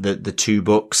the two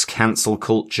books, Cancel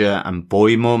Culture and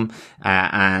Boy Mum,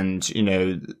 and,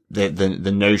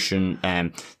 the notion,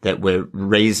 that we're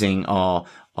raising our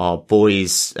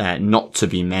boys, not to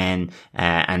be men,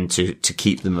 and to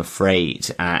keep them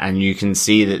afraid. And you can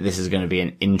see that this is going to be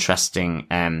an interesting,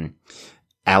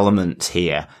 element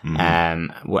here,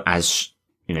 as,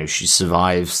 she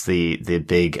survives the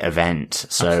big event.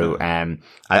 So,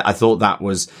 I thought that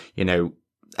was,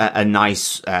 a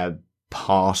nice,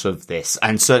 part of this.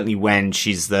 And certainly when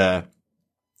she's there,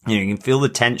 you can feel the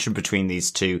tension between these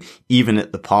two, even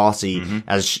at the party,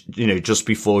 as, just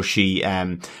before she,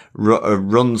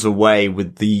 runs away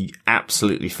with the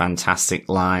absolutely fantastic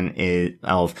line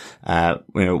of,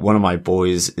 one of my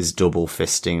boys is double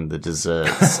fisting the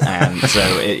desserts.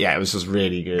 It was just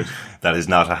really good. That is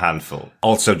not a handful.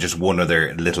 Also, just one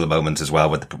other little moment as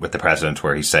well with the president,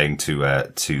 where he's saying to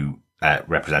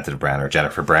Representative Brown, or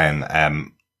Jennifer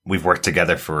Brown, we've worked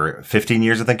together for 15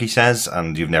 years, I think he says,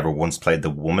 and you've never once played the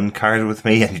woman card with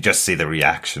me. And you just see the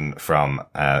reaction from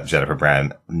Jennifer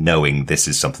Brown, knowing this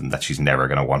is something that she's never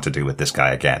going to want to do with this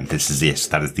guy again. This is it.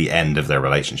 That is the end of their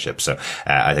relationship. So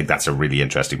I think that's a really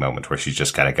interesting moment where she's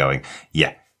just kind of going,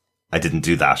 yeah, I didn't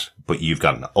do that, but you've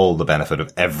gotten all the benefit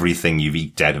of everything you've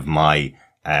eked out of my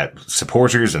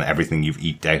supporters and everything you've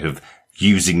eked out of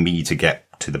using me to get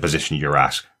to the position you're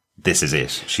at. This is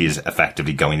it. She is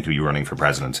effectively going to be running for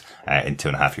president in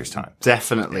 2.5 years' time.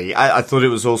 Definitely. I thought it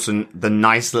was also the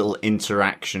nice little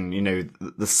interaction, you know,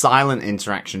 the silent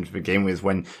interaction to begin with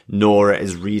when Nora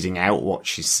is reading out what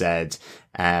she said.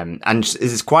 And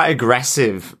it's quite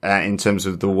aggressive in terms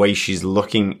of the way she's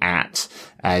looking at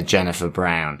Jennifer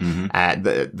Brown.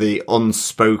 Mm-hmm. The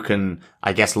unspoken,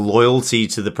 I guess, loyalty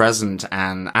to the president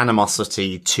and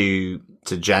animosity to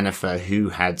Jennifer, who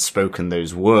had spoken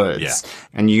those words. Yeah.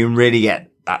 And you really get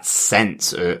that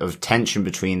sense of tension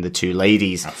between the two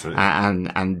ladies.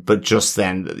 Absolutely. But just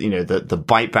then, you know, the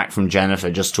bite back from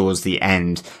Jennifer just towards the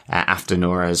end, after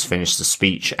Nora has finished the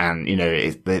speech, and, you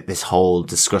know, this whole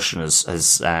discussion has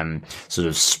sort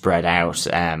of spread out.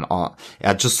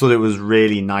 I just thought it was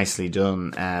really nicely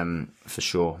done, for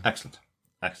sure. Excellent.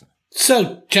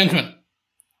 So, gentlemen,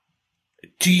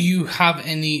 do you have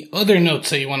any other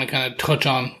notes that you want to kind of touch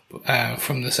on,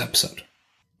 from this episode?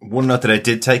 One note that I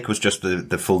did take was just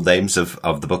the full names of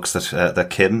the books that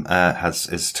Kim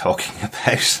is talking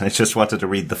about. I just wanted to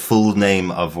read the full name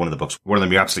of one of the books. One of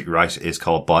them, you're absolutely right, is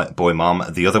called Boy Mom.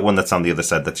 The other one that's on the other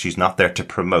side that she's not there to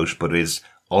promote, but is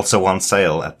also on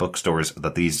sale at bookstores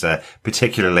that these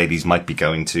particular ladies might be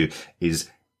going to, is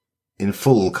in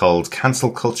full called Cancel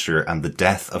Culture and the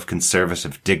Death of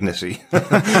Conservative Dignity.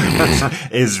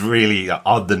 Which is really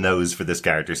on the nose for this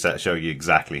character, show you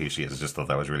exactly who she is. I just thought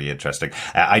that was really interesting.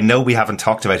 I know we haven't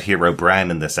talked about Hero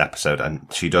Brown in this episode, and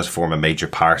she does form a major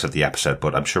part of the episode,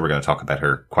 but I'm sure we're going to talk about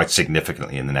her quite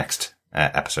significantly in the next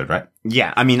episode, right?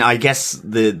 Yeah, I mean, I guess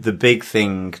the big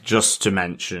thing just to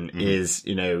mention is,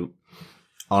 you know,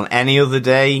 on any other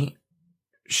day,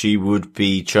 she would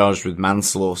be charged with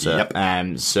manslaughter.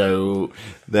 Yep. So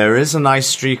there is a nice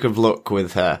streak of luck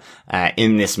with her,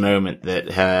 in this moment,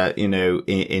 that her, you know,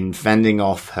 in fending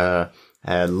off her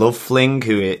love fling,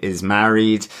 who is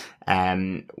married,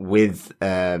 with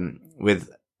a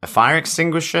fire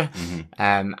extinguisher,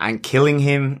 and killing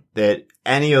him, that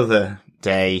any other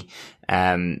day,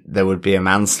 there would be a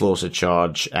manslaughter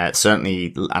charge,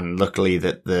 certainly, and luckily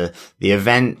that the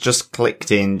event just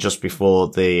clicked in just before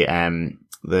the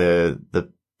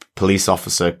police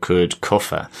officer could cuff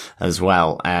her as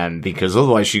well, because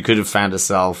otherwise she could have found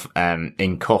herself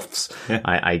in cuffs. Yeah.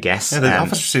 I guess. Yeah, the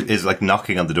officer is like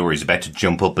knocking on the door. He's about to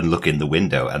jump up and look in the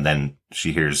window, and then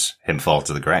she hears him fall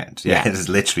to the ground. Yeah, it is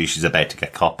literally she's about to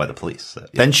get caught by the police. So, yeah.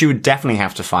 Then she would definitely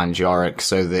have to find Yorick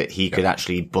so that he could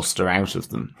actually bust her out of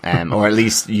them, or at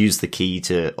least use the key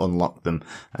to unlock them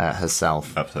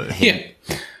herself. Absolutely. Yeah.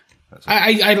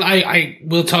 I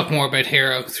will talk more about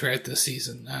Hero throughout this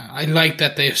season. I like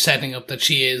that they're setting up that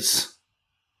she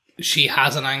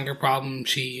has an anger problem.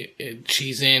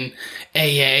 She's in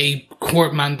AA,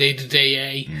 court mandated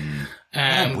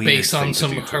AA, based on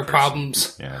some of her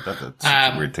problems. Yeah, that's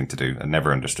a weird thing to do. I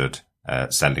never understood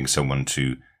sending someone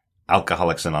to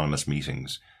Alcoholics Anonymous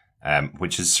meetings,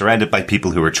 which is surrounded by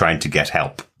people who are trying to get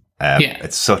help.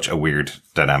 It's such a weird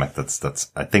dynamic that's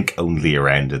I think only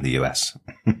around in the US.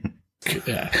 Just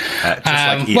like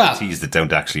EMTs that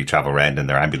don't actually travel around in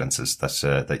their ambulances,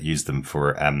 that use them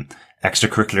for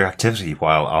extracurricular activity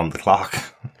while on the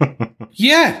clock.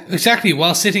 Yeah, exactly.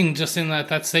 While sitting just in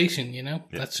that station, you know,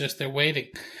 that's just they're waiting.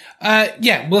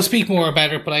 We'll speak more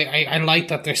about it, but I like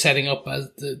that they're setting up as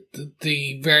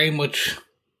the very much,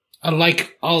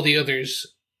 unlike all the others,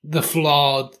 the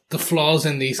flaws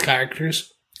in these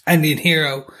characters. And in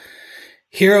Hero,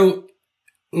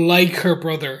 like her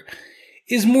brother,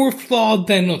 is more flawed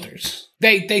than others.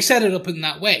 They set it up in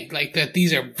that way, like that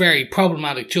these are very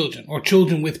problematic children, or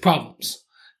children with problems,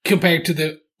 compared to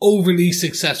the overly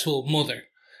successful mother.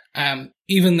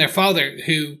 Even their father,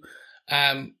 who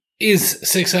is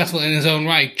successful in his own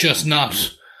right, just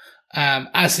not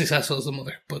as successful as the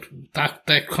mother, but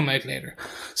that come out later.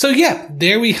 So yeah,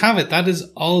 there we have it. That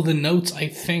is all the notes, I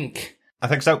think. I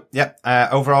think so. Yeah.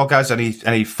 Overall, guys,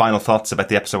 any final thoughts about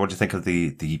the episode? What do you think of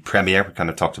the premiere? We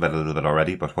kind of talked about it a little bit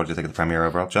already, but what do you think of the premiere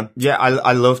overall, John? Yeah,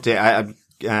 I loved it.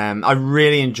 I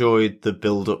really enjoyed the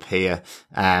build up here.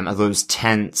 I thought it was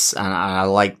tense, and I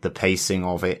liked the pacing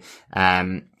of it.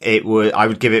 I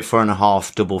would give it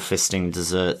 4.5 double fisting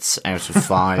desserts out of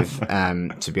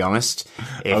 5. To be honest,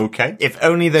 if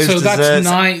only those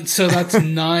desserts. That's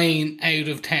 9 out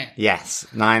of 10. Yes,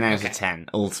 9 out of 10.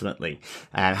 Ultimately,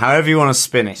 however you want to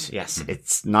spin it. Yes,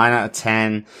 it's 9 out of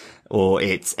 10. Or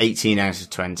it's 18 out of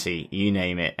 20. You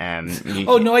name it.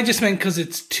 No, I just meant because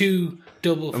it's 2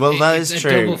 double. Well, that is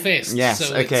true. Double fist. Yes.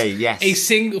 So okay. Yes. A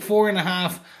single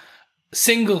 4.5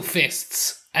 single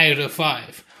fists out of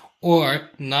 5, or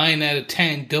 9 out of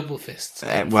 10 double fists.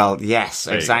 Well, yes,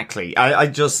 exactly. I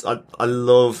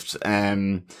loved,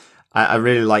 I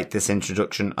really liked this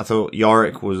introduction. I thought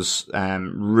Yorick was,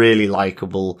 really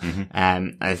likable.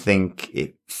 I think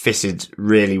it fitted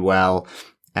really well.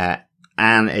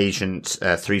 And Agent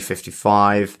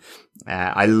 355.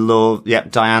 I love,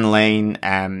 Diane Lane.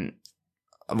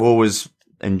 I've always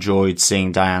enjoyed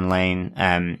seeing Diane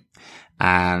Lane.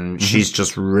 And she's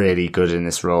just really good in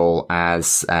this role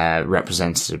as,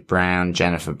 Representative Brown,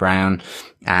 Jennifer Brown.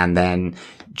 And then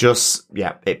just,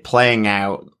 it playing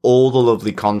out all the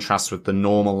lovely contrasts with the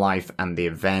normal life and the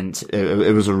event.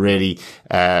 It was a really,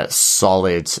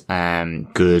 solid,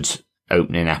 good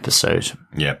opening episode.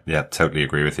 Yeah, totally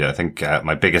agree with you. I think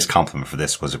my biggest compliment for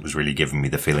this was it was really giving me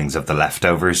the feelings of The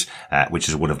Leftovers, which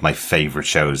is one of my favorite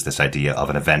shows, this idea of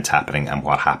an event happening and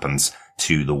what happens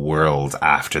to the world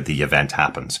after the event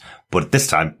happens. But this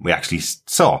time we actually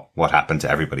saw what happened to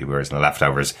everybody, whereas in The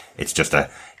Leftovers, it's just a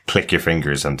click your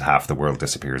fingers and half the world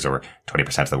disappears, or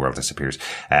 20% of the world disappears.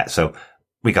 So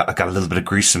I got a little bit of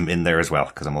gruesome in there as well,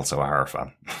 because I'm also a horror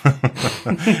fan.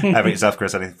 How about yourself,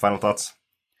 Chris? Any final thoughts?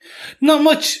 Not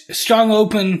much. Strong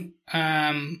open.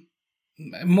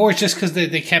 More just because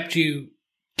they kept you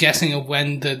guessing of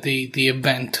when the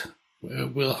event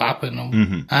will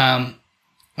happen.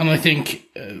 And I think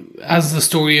as the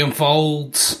story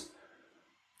unfolds,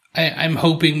 I'm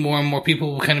hoping more and more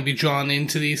people will kind of be drawn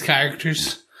into these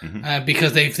characters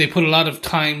because they put a lot of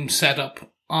time set up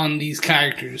on these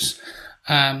characters.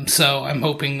 So I'm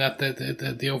hoping that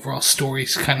the overall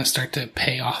stories kind of start to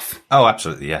pay off. Oh,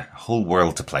 absolutely, yeah. Whole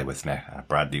world to play with now. A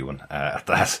brand new one at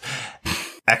that.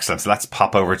 Excellent. So let's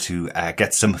pop over to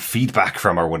get some feedback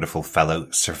from our wonderful fellow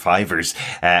survivors.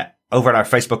 Over at our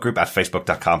Facebook group at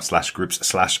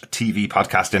facebook.com/groups/TV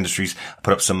podcast industries. I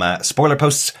put up some spoiler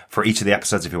posts for each of the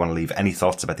episodes. If you want to leave any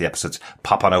thoughts about the episodes,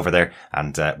 pop on over there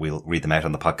and we'll read them out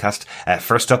on the podcast.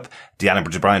 First up,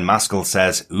 Deanna Brian Maskell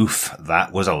says, "Oof,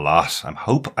 that was a lot. I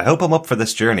hope I'm up for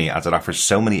this journey as it offers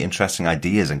so many interesting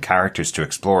ideas and characters to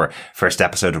explore. First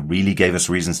episode really gave us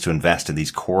reasons to invest in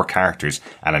these core characters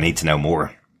and I need to know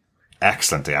more."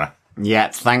 Excellent, Deanna. Yeah,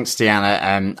 thanks,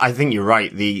 Deanna. I think you're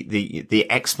right. The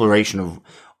exploration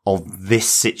of this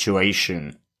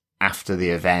situation after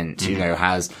the event,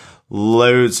 has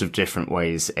loads of different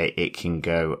ways it can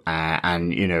go.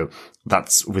 And,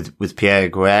 that's with Pierre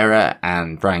Guerra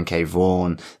and Brian K.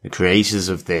 Vaughan, the creators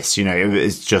of this,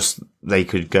 it's just, they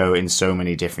could go in so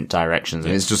many different directions.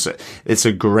 And it's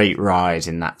a great ride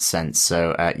in that sense.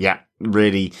 So,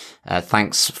 really,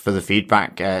 thanks for the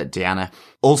feedback, Deanna.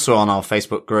 Also on our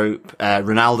Facebook group,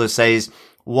 Ronaldo says,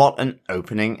 "What an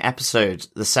opening episode.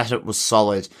 The setup was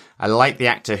solid. I like the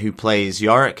actor who plays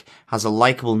Yorick, has a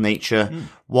likable nature.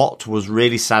 What was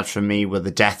really sad for me were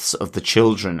the deaths of the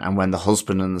children and when the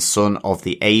husband and the son of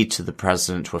the aide to the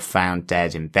president were found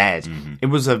dead in bed. It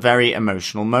was a very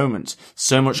emotional moment.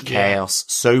 So much chaos,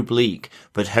 so bleak,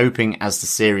 but hoping as the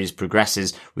series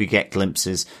progresses, we get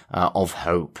glimpses of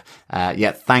hope."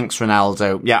 Thanks,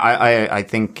 Ronaldo. I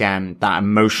think that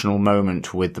emotional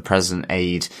moment with the president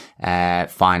aide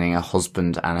finding a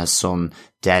husband and a son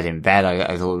dead in bed,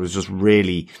 I thought it was just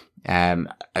really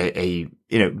very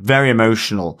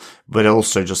emotional, but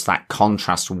also just that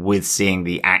contrast with seeing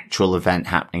the actual event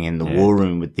happening in the war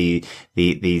room with these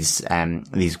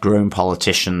grown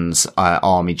politicians,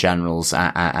 army generals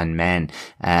and men.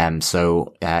 I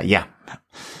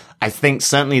think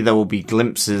certainly there will be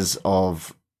glimpses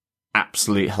of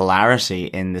absolute hilarity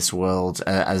in this world,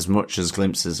 as much as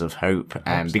glimpses of hope.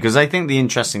 Because I think the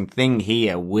interesting thing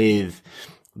here with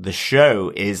the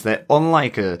show is that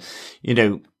unlike there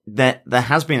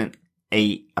has been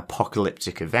a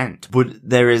apocalyptic event, but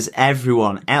there is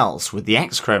everyone else with the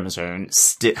X chromosome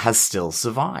has still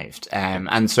survived.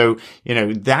 And so,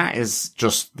 that is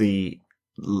just the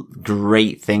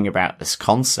great thing about this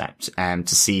concept,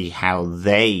 to see how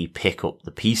they pick up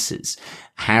the pieces.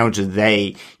 How do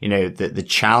they, the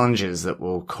challenges that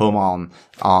will come on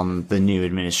the new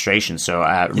administration. So,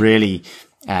 really,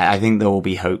 I think there will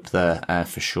be hope there,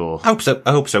 for sure. I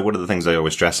hope so. One of the things I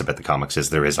always stress about the comics is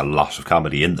there is a lot of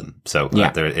comedy in them. So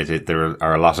there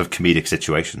are a lot of comedic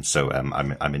situations. So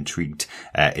I'm intrigued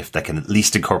if they can at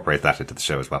least incorporate that into the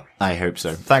show as well. I hope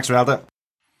so. Thanks, Ronaldo.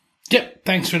 Yep,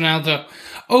 thanks, Ronaldo.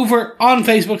 Over on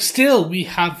Facebook, still, we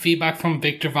have feedback from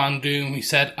Victor Von Doom. He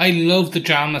said, "I love the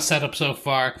drama setup so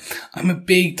far. I'm a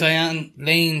big Diane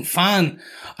Lane fan.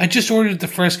 I just ordered the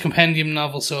first compendium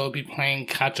novel, so I'll be playing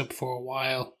catch up for a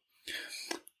while.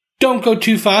 Don't go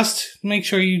too fast. Make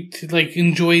sure you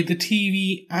enjoy the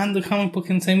TV and the comic book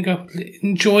in the same go.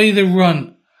 Enjoy the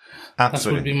run." That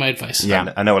would be my advice.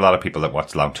 Yeah. I know a lot of people that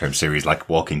watch long-term series like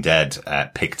Walking Dead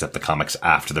picked up the comics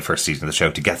after the first season of the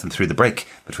show to get them through the break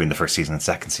between the first season and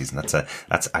second season.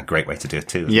 That's a great way to do it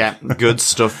too. Yeah, good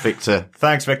stuff, Victor.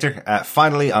 Thanks, Victor.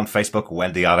 Finally, on Facebook,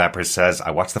 Wendy Odd Empress says,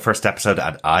 I watched the first episode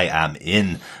and I am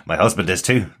in. My husband is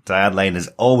too. Diane Lane is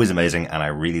always amazing and I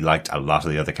really liked a lot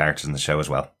of the other characters in the show as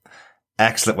well.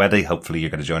 Excellent, Wendy. Hopefully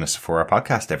you're going to join us for our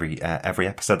podcast every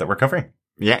episode that we're covering.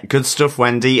 Yeah, good stuff,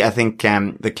 Wendy. I think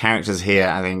the characters here,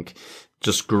 I think,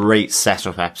 just great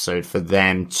setup episode for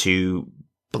them to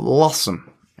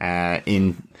blossom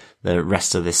in the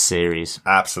rest of this series.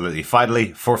 Absolutely.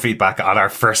 Finally, for feedback on our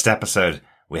first episode,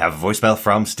 we have a voicemail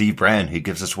from Steve Brown, who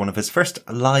gives us one of his first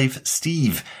live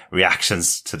Steve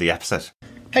reactions to the episode.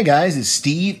 Hey guys, it's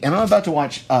Steve, and I'm about to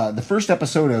watch the first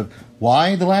episode of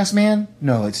Y the Last Man?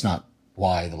 No, it's not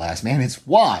Y the Last Man, it's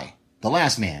Y the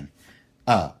Last Man.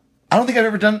 I don't think I've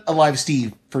ever done a live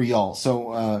Steve for y'all,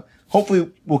 so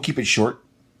hopefully we'll keep it short.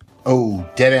 Oh,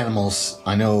 dead animals.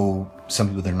 I know some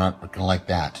people, they're not going to like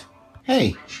that.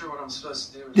 Hey, sure what I'm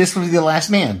supposed to do. This was the last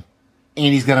man,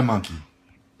 and he's got a monkey.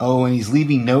 Oh, and he's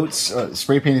leaving notes,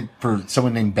 spray painted for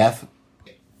someone named Beth.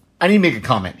 I need to make a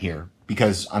comment here,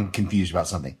 because I'm confused about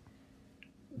something.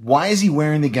 Why is he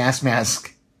wearing the gas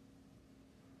mask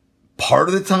part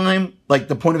of the time? Like,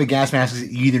 the point of a gas mask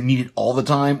is you either need it all the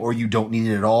time or you don't need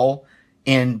it at all.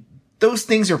 And those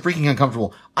things are freaking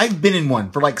uncomfortable. I've been in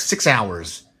one for like 6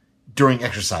 hours during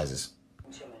exercises.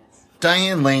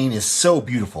 Diane Lane is so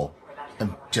beautiful.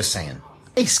 I'm just saying.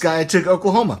 Hey, Sky, I took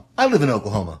Oklahoma. I live in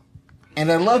Oklahoma.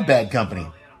 And I love Bad Company.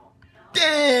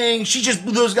 Dang, she just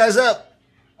blew those guys up.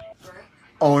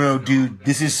 Oh no, dude,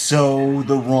 this is so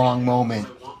the wrong moment.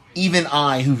 Even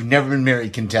I, who've never been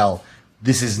married, can tell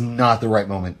this is not the right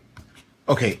moment.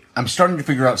 Okay, I'm starting to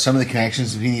figure out some of the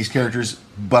connections between these characters,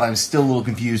 but I'm still a little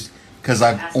confused because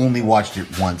I've only watched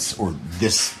it once, or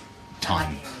this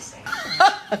time.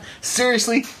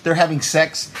 Seriously, they're having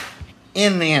sex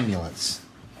in an ambulance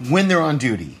when they're on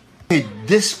duty.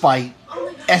 This fight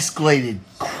escalated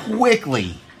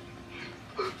quickly.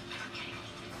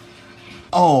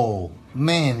 Oh,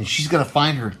 man, she's got to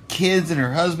find her kids and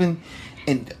her husband,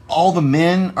 and all the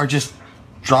men are just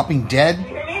dropping dead.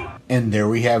 And there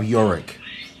we have Yorick,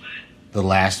 the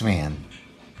last man.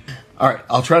 All right,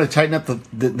 I'll try to tighten up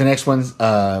the next one's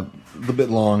a little bit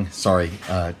long. Sorry.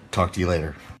 Talk to you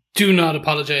later. Do not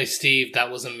apologize, Steve.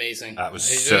 That was amazing. That was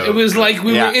so It was like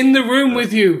we were in the room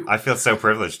with you. I feel so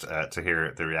privileged to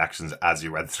hear the reactions as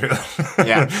you went through it.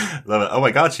 Yeah. Love it. Oh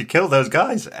my God, she killed those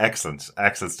guys. Excellent.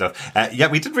 Excellent stuff. Yeah,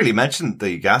 we didn't really mention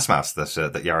the gas mask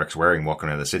that Yorick's wearing walking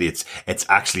around the city. It's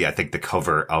actually, I think the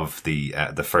cover of the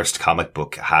first comic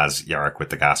book has Yorick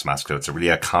with the gas mask. So it's a really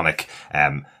iconic,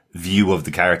 view of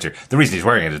the character. The reason he's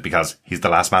wearing it is because he's the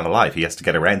last man alive. He has to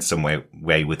get around some way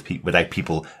without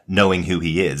people knowing who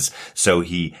he is. So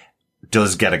he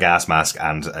does get a gas mask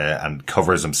and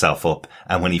covers himself up.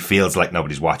 And when he feels like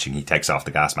nobody's watching, he takes off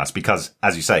the gas mask because,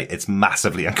 as you say, it's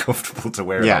massively uncomfortable to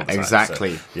wear. Yeah,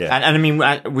 exactly. So, yeah. And I mean,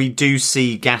 we do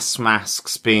see gas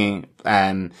masks being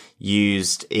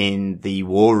used in the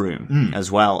war room as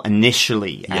well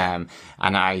initially. Yeah.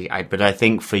 But I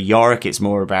think for Yorick, it's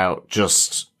more about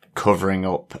just covering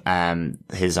up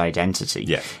his identity.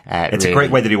 Yeah, it's really a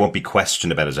great way that he won't be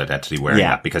questioned about his identity wearing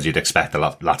that, because you'd expect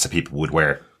lots of people would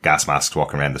wear gas masks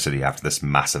walking around the city after this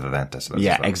massive event, I suppose.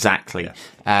 Yeah, exactly.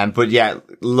 Yeah. But yeah,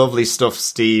 lovely stuff,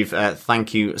 Steve.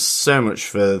 Thank you so much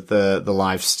for the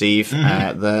live, Steve.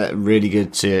 They're really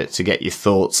good to get your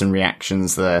thoughts and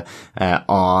reactions there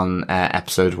on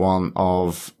episode 1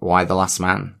 of Y the Last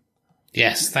Man.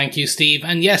 Yes, thank you, Steve.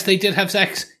 And yes, they did have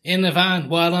sex in the van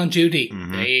while on duty.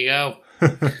 There you go.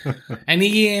 Any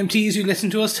EMTs who listen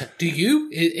to us, do you?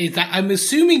 Is that, I'm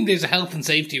assuming there's a health and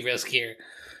safety risk here,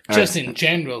 just in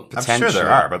general. I'm sure there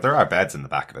are, but there are beds in the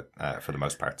back of it for the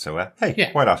most part. So, hey,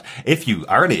 why not? If you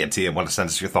are an EMT and want to send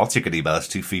us your thoughts, you can email us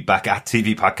to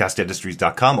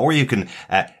feedback@tvpodcastindustries.com, or you can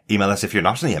email us if you're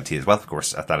not an EMT as well, of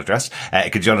course, at that address.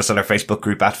 You can join us on our Facebook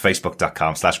group at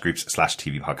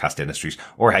facebook.com/groups/tvpodcastindustries,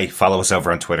 or hey, follow us over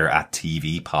on Twitter at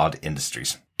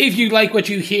tvpodindustries. If you like what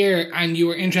you hear and you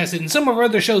are interested in some of our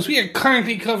other shows, we are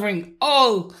currently covering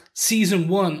all season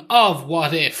 1 of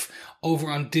What If over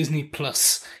on Disney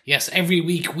Plus. Yes, every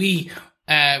week we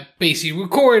basically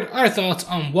record our thoughts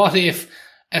on what if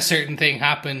a certain thing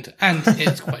happened, and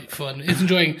it's quite fun. It's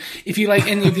enjoying. If you like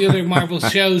any of the other Marvel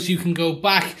shows, you can go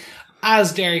back.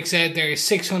 As Derek said, there are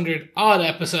 600 odd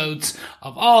episodes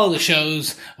of all the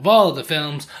shows, of all the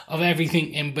films, of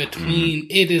everything in between.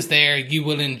 It is there. You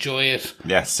will enjoy it.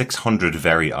 Yeah, 600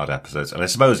 very odd episodes. And I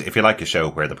suppose if you like a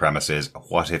show where the premise is,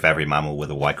 what if every mammal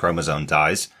with a Y chromosome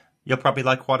dies? You'll probably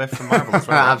like What If from Marvel as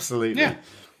well. Right? Absolutely.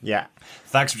 Yeah.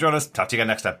 Thanks for joining us. Talk to you again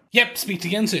next time. Yep, speak to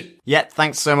you again soon. Yeah,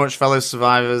 thanks so much, fellow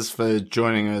survivors, for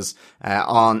joining us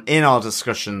in our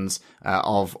discussions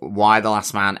of Y: The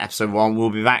Last Man, episode 1.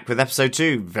 We'll be back with episode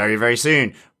 2 very, very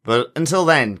soon. But until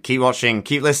then, keep watching,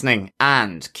 keep listening,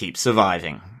 and keep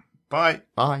surviving. Bye.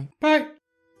 Bye. Bye.